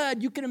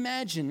blood, you can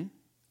imagine,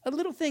 a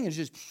little thing is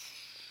just,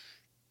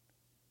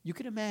 you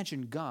can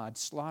imagine God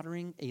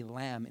slaughtering a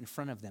lamb in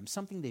front of them,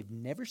 something they've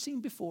never seen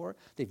before.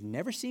 They've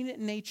never seen it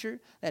in nature.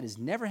 That has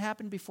never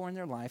happened before in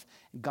their life.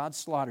 And God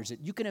slaughters it.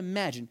 You can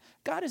imagine,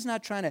 God is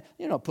not trying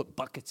to, put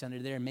buckets under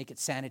there and make it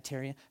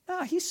sanitary.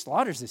 No, he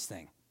slaughters this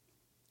thing.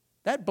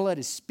 That blood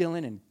is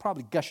spilling and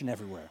probably gushing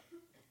everywhere.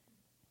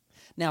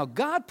 Now,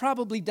 God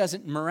probably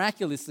doesn't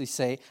miraculously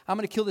say, I'm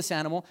going to kill this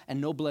animal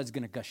and no blood's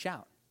going to gush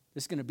out.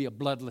 This is going to be a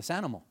bloodless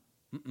animal.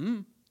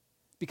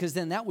 Because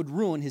then that would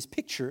ruin his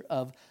picture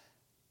of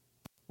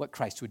what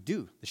Christ would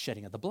do, the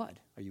shedding of the blood.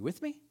 Are you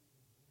with me?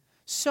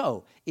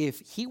 So, if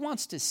he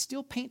wants to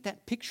still paint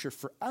that picture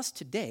for us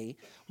today,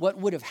 what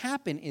would have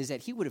happened is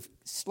that he would have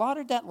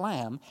slaughtered that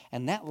lamb,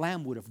 and that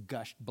lamb would have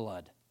gushed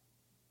blood.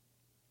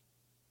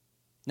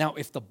 Now,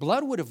 if the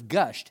blood would have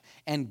gushed,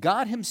 and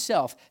God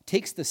himself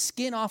takes the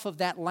skin off of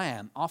that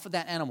lamb, off of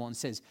that animal, and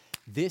says,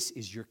 this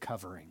is your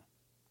covering.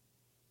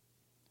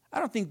 I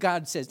don't think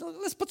God says,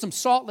 let's put some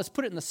salt, let's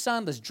put it in the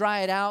sun, let's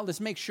dry it out, let's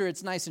make sure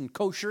it's nice and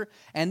kosher,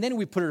 and then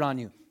we put it on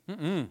you.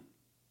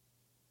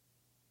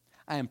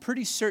 I am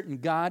pretty certain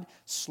God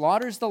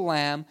slaughters the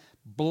lamb,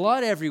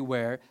 blood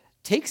everywhere,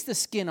 takes the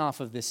skin off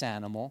of this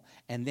animal,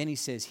 and then he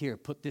says, here,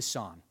 put this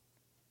on.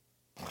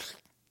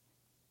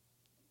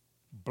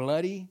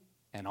 Bloody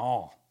and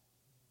all.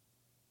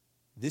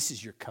 This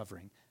is your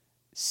covering.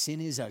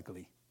 Sin is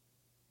ugly.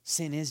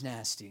 Sin is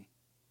nasty.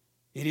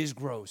 It is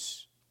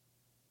gross.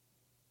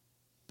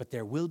 But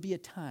there will be a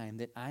time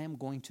that I am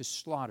going to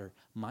slaughter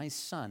my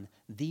son,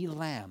 the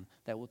lamb,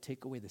 that will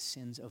take away the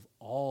sins of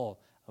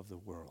all of the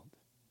world.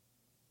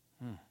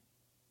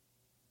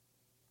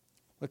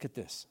 Look at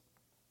this.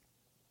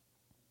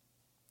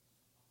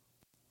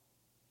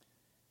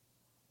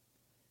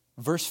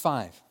 Verse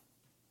 5.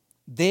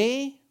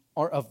 They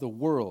are of the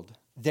world,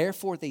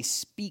 therefore they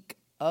speak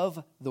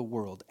of the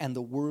world, and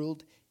the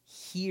world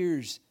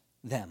hears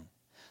them.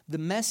 The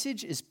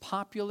message is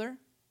popular,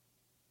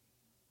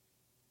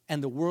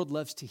 and the world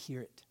loves to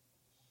hear it.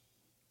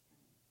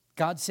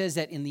 God says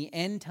that in the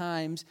end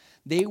times,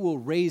 they will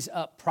raise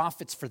up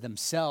prophets for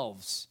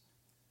themselves,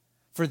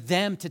 for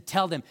them to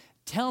tell them,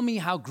 tell me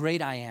how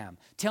great I am.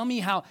 Tell me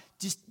how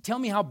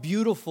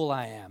beautiful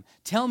I am.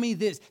 Tell me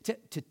this,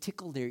 to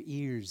tickle their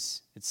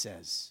ears, it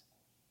says.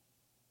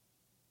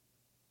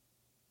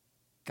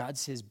 God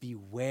says,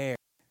 beware.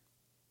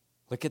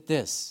 Look at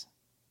this.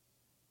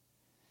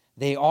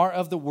 They are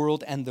of the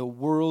world, and the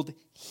world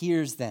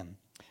hears them.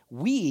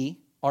 We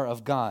are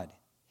of God.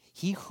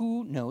 He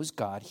who knows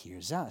God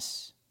hears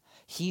us.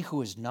 He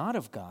who is not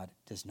of God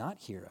does not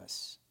hear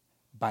us.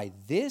 By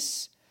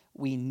this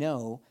we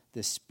know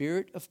the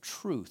spirit of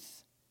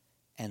truth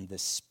and the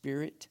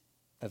spirit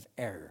of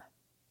error.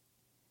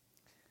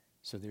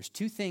 So there's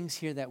two things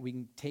here that we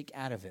can take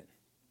out of it.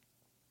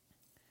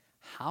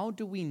 How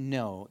do we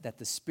know that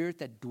the spirit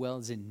that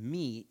dwells in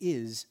me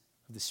is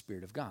the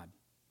Spirit of God?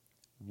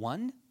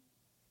 One,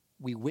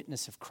 we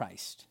witness of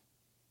Christ.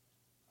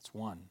 That's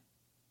one.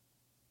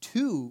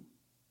 Two,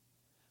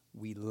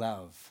 we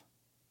love.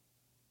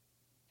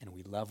 And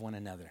we love one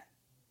another.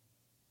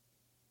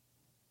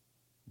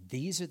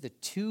 These are the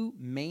two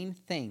main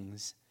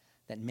things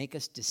that make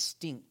us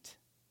distinct.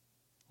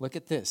 Look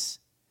at this.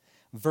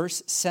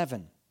 Verse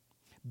 7.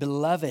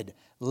 Beloved,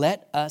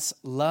 let us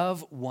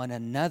love one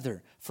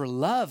another, for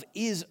love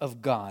is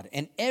of God,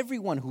 and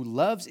everyone who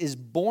loves is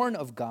born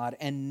of God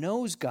and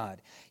knows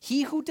God.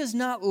 He who does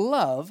not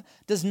love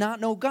does not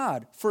know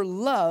God, for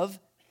love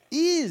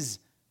is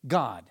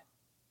God.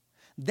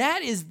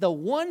 That is the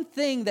one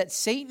thing that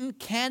Satan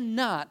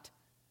cannot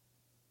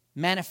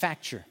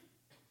manufacture.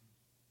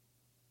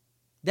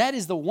 That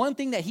is the one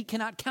thing that he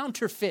cannot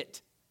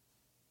counterfeit.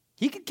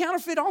 He could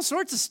counterfeit all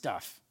sorts of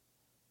stuff,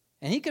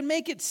 and he could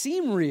make it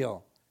seem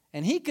real.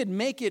 And he could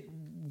make it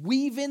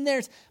weave in there,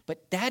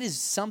 but that is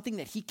something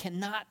that he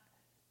cannot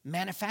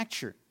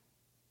manufacture.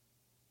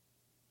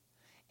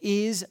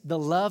 Is the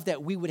love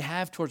that we would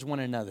have towards one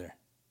another.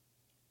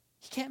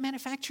 He can't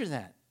manufacture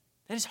that.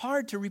 That is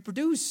hard to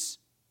reproduce.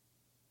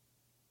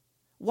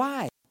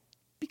 Why?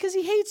 Because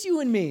he hates you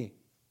and me.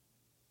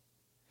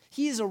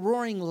 He is a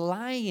roaring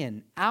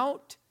lion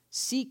out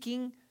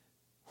seeking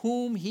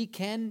whom he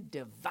can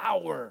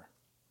devour.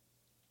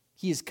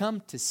 He has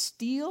come to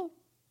steal.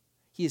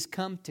 He has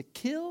come to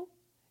kill,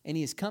 and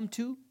he has come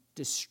to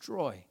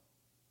destroy.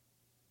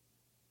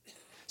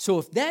 So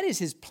if that is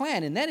his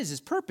plan and that is his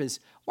purpose,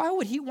 why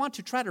would he want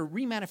to try to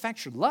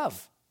remanufacture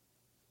love?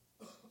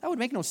 That would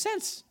make no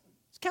sense.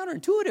 It's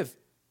counterintuitive.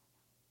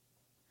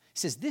 He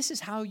says, this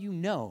is how you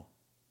know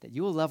that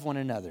you will love one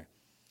another.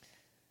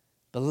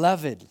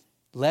 Beloved,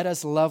 let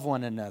us love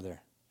one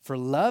another. For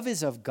love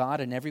is of God,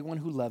 and everyone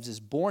who loves is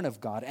born of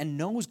God and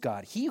knows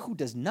God. He who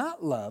does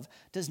not love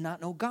does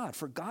not know God,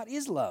 for God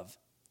is love.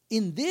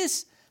 In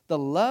this, the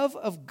love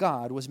of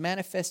God was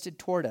manifested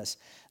toward us,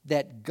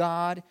 that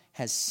God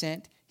has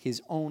sent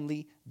his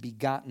only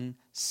begotten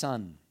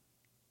Son.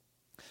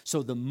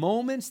 So the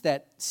moments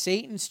that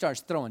Satan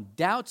starts throwing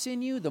doubts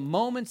in you, the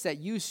moments that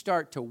you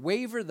start to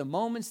waver, the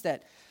moments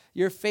that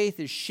your faith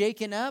is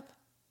shaken up,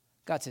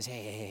 God says,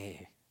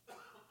 hey,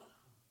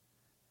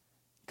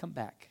 come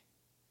back.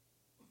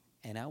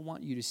 And I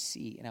want you to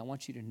see, and I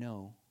want you to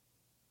know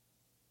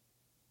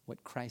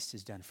what Christ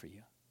has done for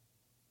you.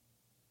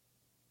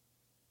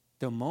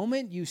 The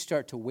moment you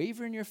start to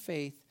waver in your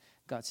faith,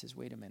 God says,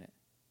 wait a minute.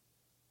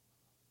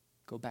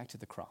 Go back to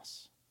the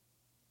cross.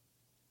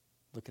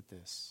 Look at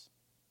this.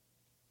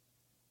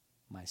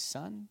 My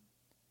son,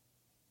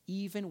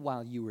 even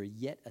while you were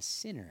yet a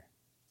sinner,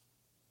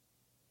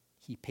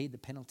 He paid the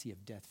penalty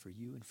of death for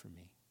you and for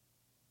me.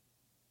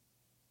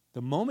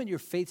 The moment your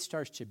faith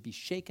starts to be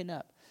shaken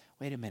up,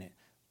 wait a minute,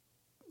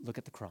 look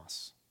at the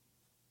cross.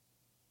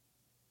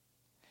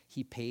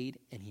 He paid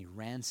and he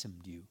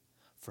ransomed you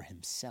for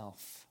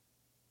himself.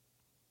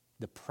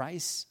 The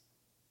price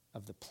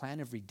of the plan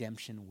of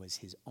redemption was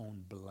his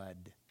own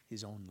blood,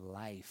 his own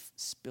life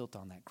spilt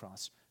on that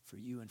cross for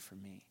you and for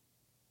me.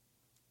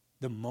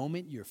 The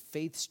moment your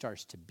faith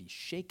starts to be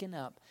shaken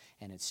up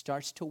and it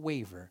starts to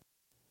waver,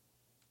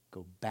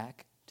 go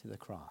back to the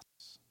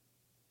cross.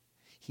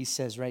 He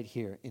says right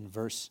here in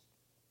verse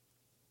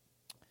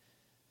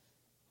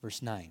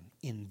 9,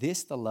 in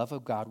this the love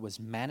of God was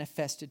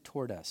manifested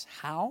toward us.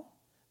 How?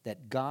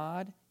 That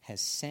God has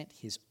sent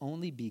his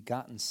only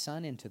begotten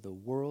Son into the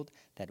world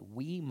that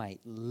we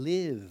might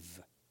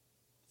live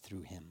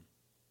through him.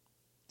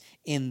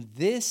 In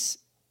this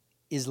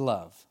is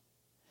love.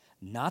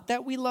 Not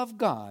that we love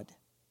God,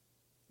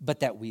 but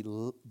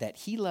that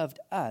he loved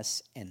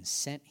us and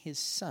sent his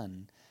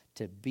Son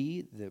to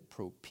be the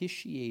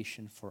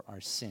propitiation for our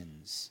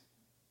sins.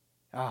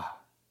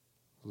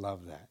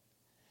 Love that.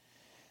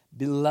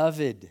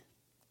 Beloved,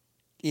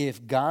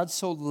 if God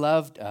so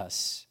loved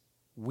us,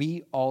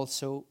 we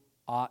also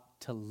ought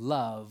to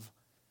love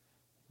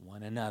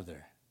one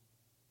another.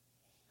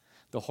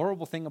 The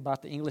horrible thing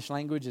about the English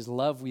language is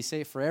love, we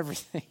say for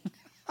everything.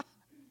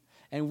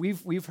 And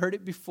we've heard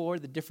it before,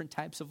 the different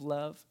types of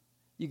love.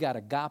 You got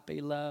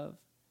agape love,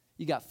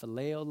 you got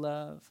phileo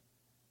love,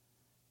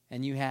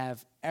 and you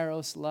have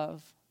eros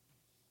love.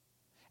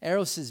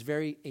 Eros is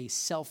very a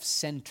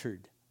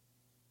self-centered.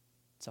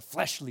 It's a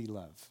fleshly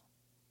love.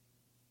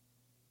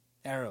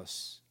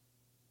 Eros.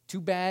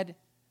 Too bad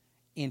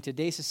in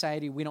today's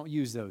society we don't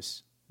use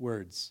those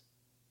words.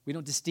 We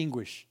don't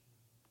distinguish.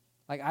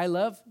 Like I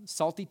love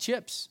salty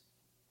chips.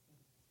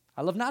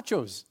 I love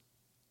nachos.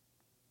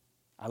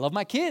 I love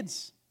my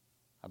kids.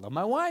 I love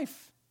my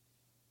wife.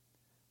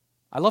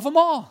 I love them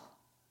all.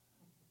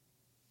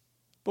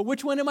 But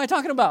which one am I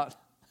talking about?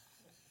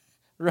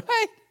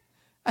 Right?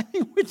 I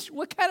mean,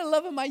 what kind of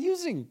love am I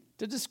using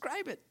to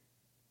describe it?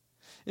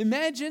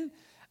 Imagine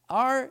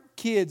our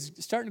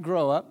kids starting to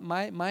grow up.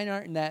 Mine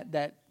aren't in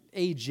that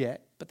age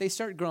yet, but they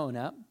start growing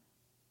up.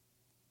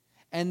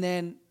 And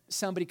then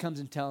somebody comes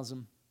and tells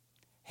them,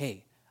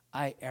 hey,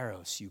 I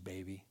eros you,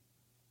 baby.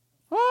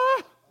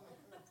 Ah!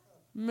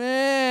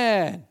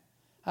 Man,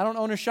 I don't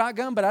own a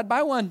shotgun, but I'd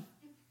buy one.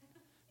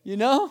 You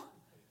know?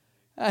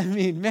 I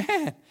mean,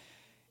 man,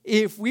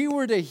 if we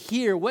were to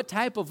hear what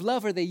type of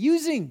love are they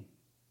using?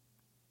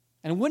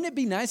 And wouldn't it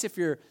be nice if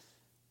your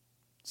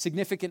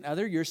significant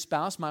other, your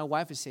spouse, my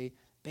wife, would say,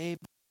 babe,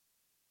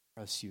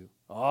 I eros you.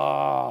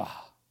 Oh.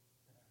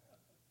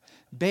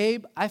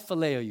 Babe, I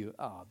phileo you.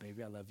 Oh,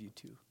 baby, I love you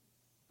too.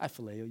 I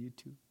phileo you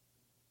too.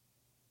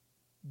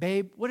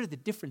 Babe, what are the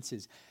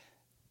differences?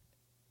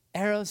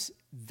 Eros,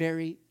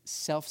 very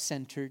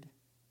self-centered,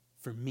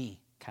 for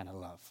me kind of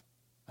love.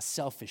 A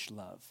selfish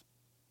love.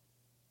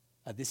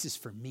 This is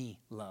for me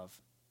love.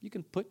 You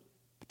can put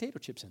potato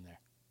chips in there.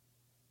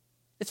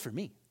 It's for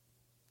me.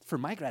 For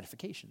my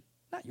gratification,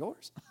 not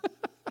yours.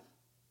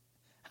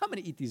 I'm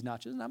going to eat these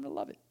nachos and I'm going to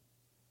love it.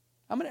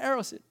 I'm going to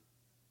eros it.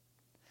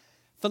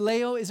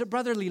 Phileo is a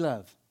brotherly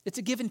love. It's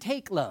a give and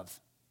take love.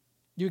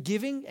 You're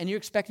giving and you're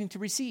expecting to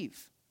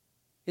receive.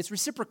 It's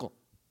reciprocal.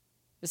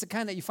 It's the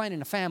kind that you find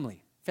in a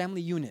family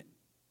unit.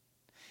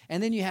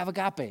 And then you have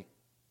agape.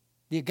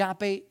 The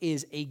agape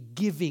is a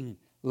giving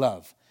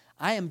love.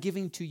 I am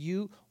giving to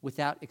you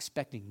without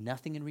expecting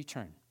nothing in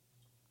return.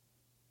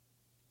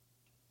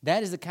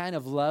 That is the kind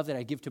of love that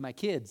I give to my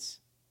kids.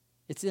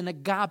 It's an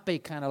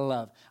agape kind of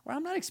love, where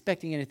I'm not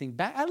expecting anything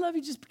back. I love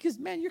you just because,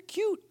 man, you're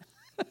cute.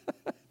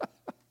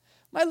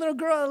 My little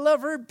girl, I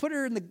love her, put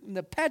her in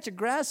the patch of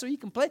grass so you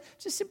can play,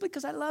 just simply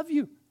because I love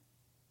you.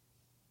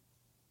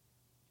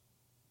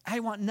 I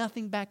want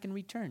nothing back in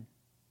return.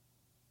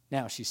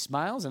 Now, she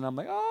smiles, and I'm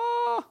like,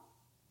 oh,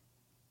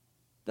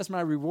 that's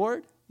my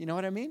reward. You know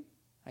what I mean?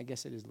 I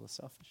guess it is a little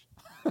selfish.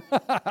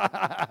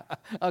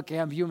 Okay,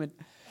 I'm human.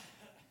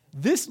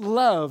 This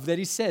love that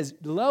he says,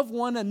 love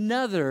one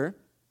another,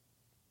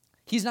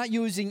 he's not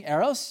using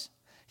eros.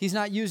 He's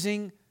not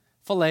using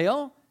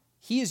phileo.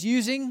 He is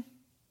using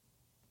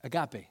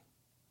agape.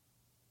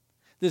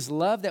 This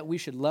love that we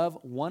should love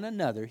one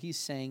another, he's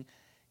saying,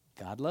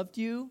 God loved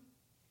you,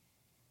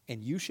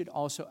 and you should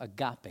also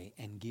agape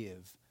and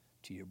give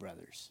to your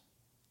brothers.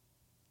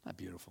 Not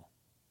beautiful.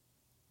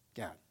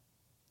 God.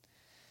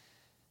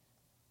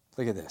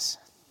 Look at this.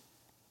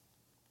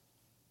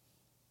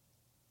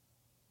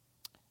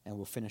 And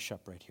we'll finish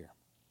up right here.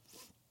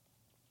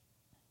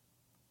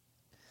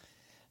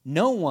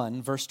 No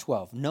one, verse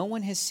 12, no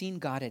one has seen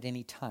God at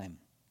any time.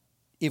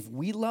 If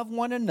we love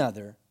one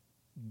another,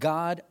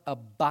 God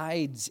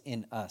abides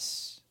in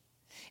us,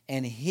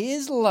 and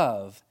his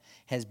love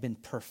has been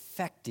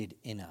perfected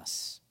in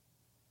us.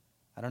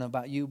 I don't know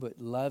about you,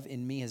 but love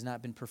in me has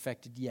not been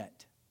perfected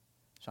yet.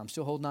 So I'm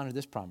still holding on to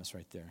this promise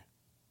right there.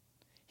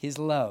 His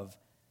love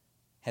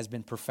has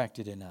been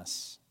perfected in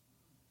us.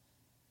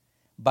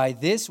 By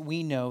this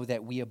we know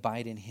that we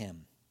abide in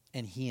him.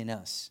 and he in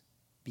us,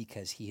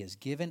 because he has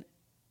given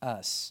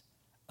us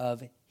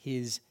of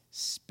his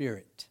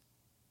Spirit.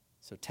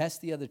 So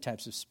test the other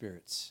types of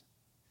spirits.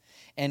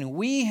 And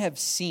we have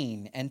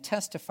seen and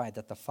testified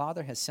that the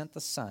Father has sent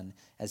the Son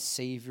as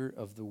Savior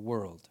of the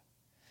world.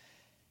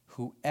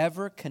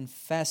 Whoever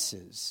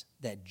confesses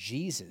that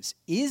Jesus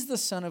is the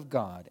Son of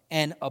God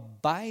and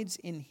abides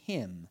in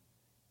him,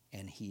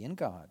 and he in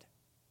God.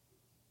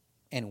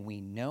 And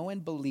we know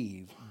and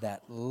believe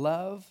that the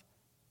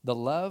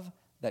love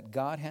that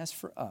God has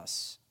for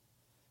us,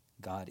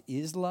 God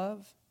is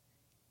love,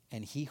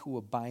 and he who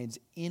abides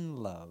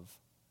in love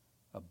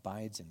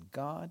abides in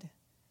God,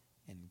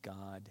 and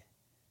God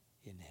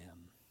in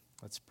him.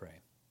 Let's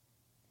pray.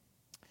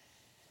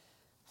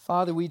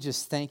 Father, we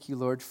just thank you,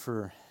 Lord,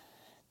 for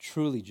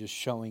truly just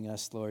showing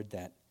us, Lord,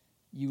 that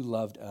you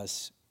loved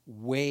us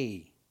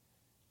way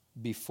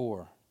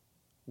before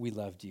we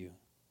loved you.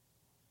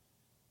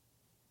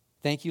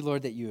 Thank you,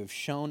 Lord, that you have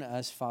shown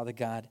us, Father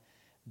God,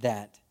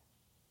 that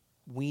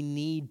we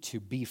need to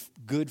be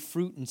good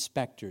fruit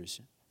inspectors.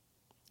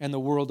 And the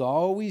world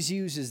always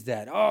uses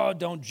that. Oh,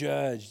 don't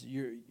judge.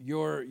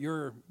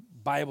 Your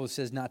Bible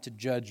says not to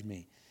judge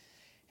me.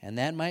 And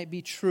that might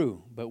be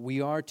true, but we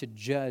are to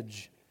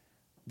judge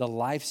the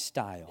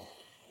lifestyle.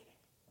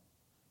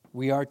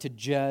 We are to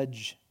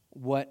judge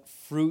what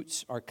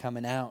fruits are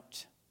coming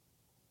out.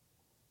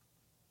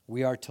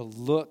 We are to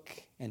look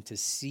and to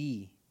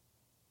see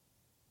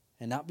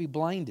and not be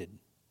blinded.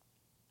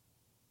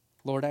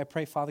 Lord, I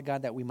pray, Father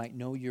God, that we might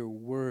know your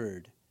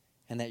word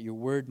and that your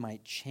word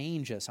might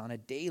change us on a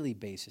daily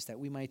basis, that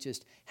we might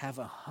just have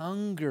a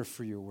hunger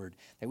for your word,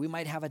 that we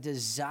might have a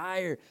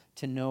desire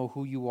to know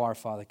who you are,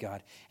 Father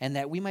God, and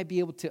that we might be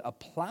able to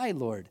apply,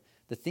 Lord,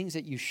 the things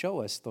that you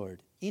show us,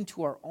 Lord,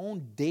 into our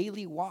own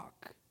daily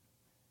walk.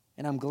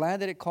 And I'm glad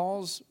that it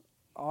calls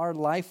our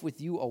life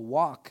with you a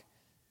walk.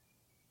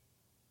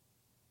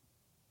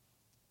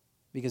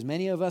 Because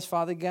many of us,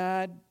 Father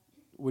God,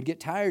 would get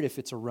tired if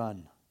it's a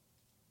run.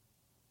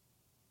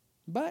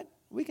 But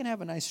we can have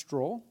a nice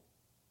stroll.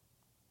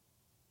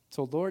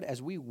 So, Lord,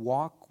 as we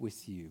walk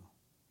with you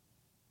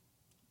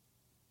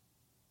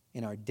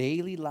in our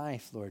daily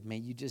life, Lord, may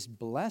you just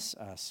bless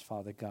us,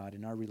 Father God,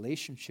 in our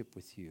relationship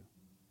with you.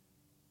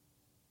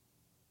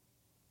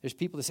 There's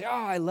people that say,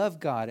 oh, I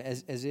love God,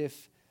 as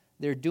if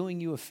they're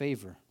doing you a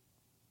favor.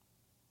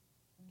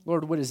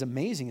 Lord, what is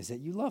amazing is that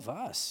you love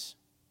us.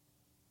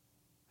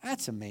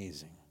 That's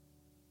amazing.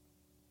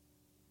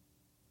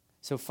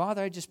 So,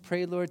 Father, I just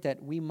pray, Lord,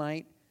 that we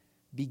might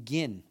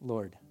begin,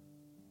 Lord,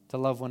 to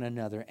love one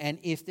another. And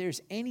if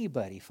there's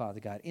anybody, Father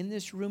God, in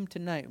this room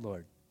tonight,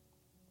 Lord,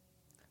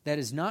 that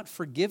is not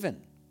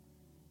forgiven,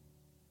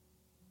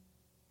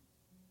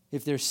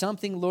 if there's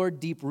something, Lord,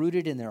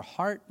 deep-rooted in their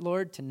heart,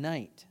 Lord,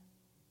 tonight,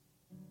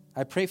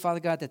 I pray, Father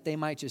God, that they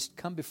might just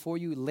come before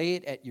you, lay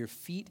it at your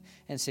feet,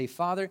 and say,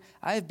 Father,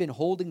 I have been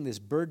holding this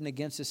burden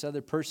against this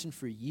other person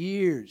for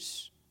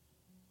years.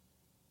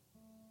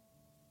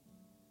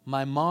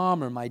 My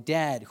mom or my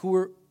dad,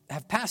 who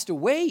have passed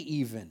away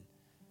even,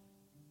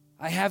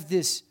 I have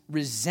this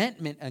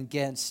resentment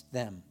against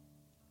them.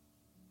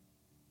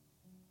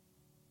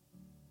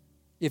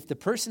 If the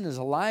person is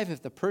alive,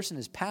 if the person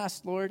is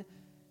passed, Lord,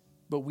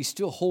 but we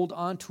still hold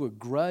on to a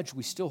grudge,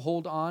 we still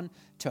hold on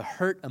to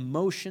hurt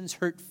emotions,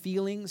 hurt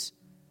feelings,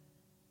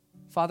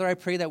 Father, I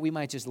pray that we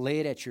might just lay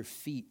it at your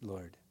feet,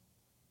 Lord.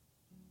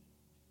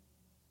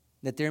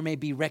 That there may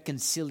be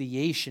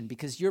reconciliation,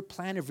 because your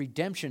plan of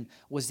redemption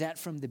was that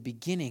from the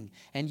beginning.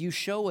 And you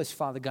show us,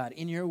 Father God,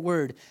 in your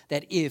word,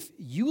 that if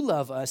you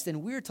love us,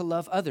 then we're to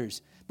love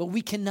others. But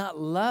we cannot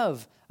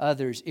love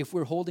others if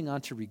we're holding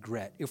on to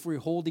regret, if we're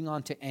holding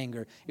on to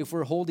anger, if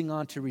we're holding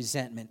on to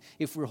resentment,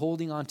 if we're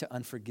holding on to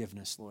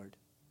unforgiveness, Lord.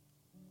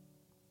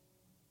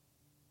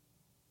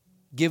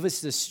 Give us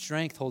the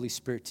strength, Holy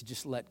Spirit, to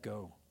just let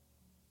go.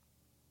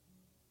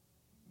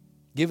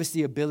 Give us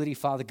the ability,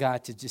 Father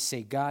God, to just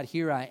say, God,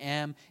 here I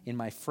am in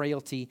my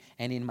frailty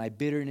and in my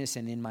bitterness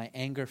and in my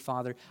anger,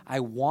 Father. I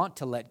want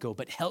to let go,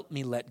 but help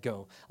me let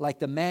go. Like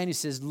the man who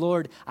says,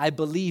 Lord, I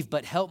believe,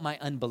 but help my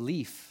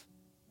unbelief.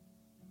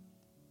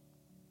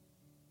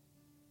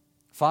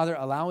 Father,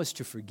 allow us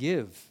to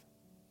forgive.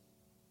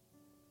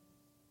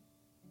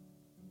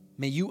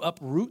 May you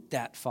uproot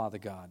that, Father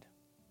God.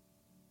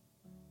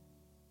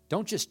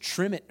 Don't just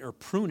trim it or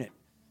prune it.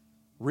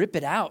 Rip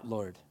it out,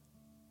 Lord.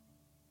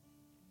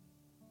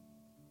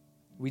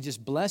 We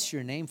just bless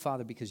your name,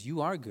 Father, because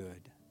you are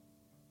good.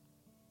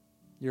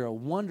 You're a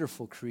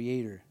wonderful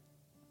creator,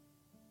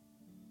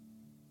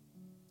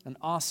 an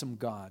awesome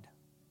God,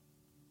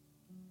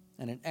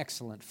 and an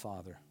excellent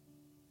Father.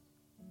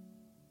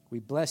 We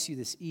bless you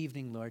this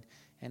evening, Lord,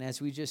 and as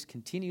we just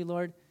continue,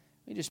 Lord,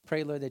 we just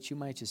pray, Lord, that you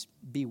might just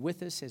be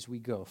with us as we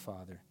go,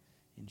 Father.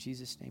 In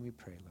Jesus' name we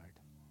pray, Lord.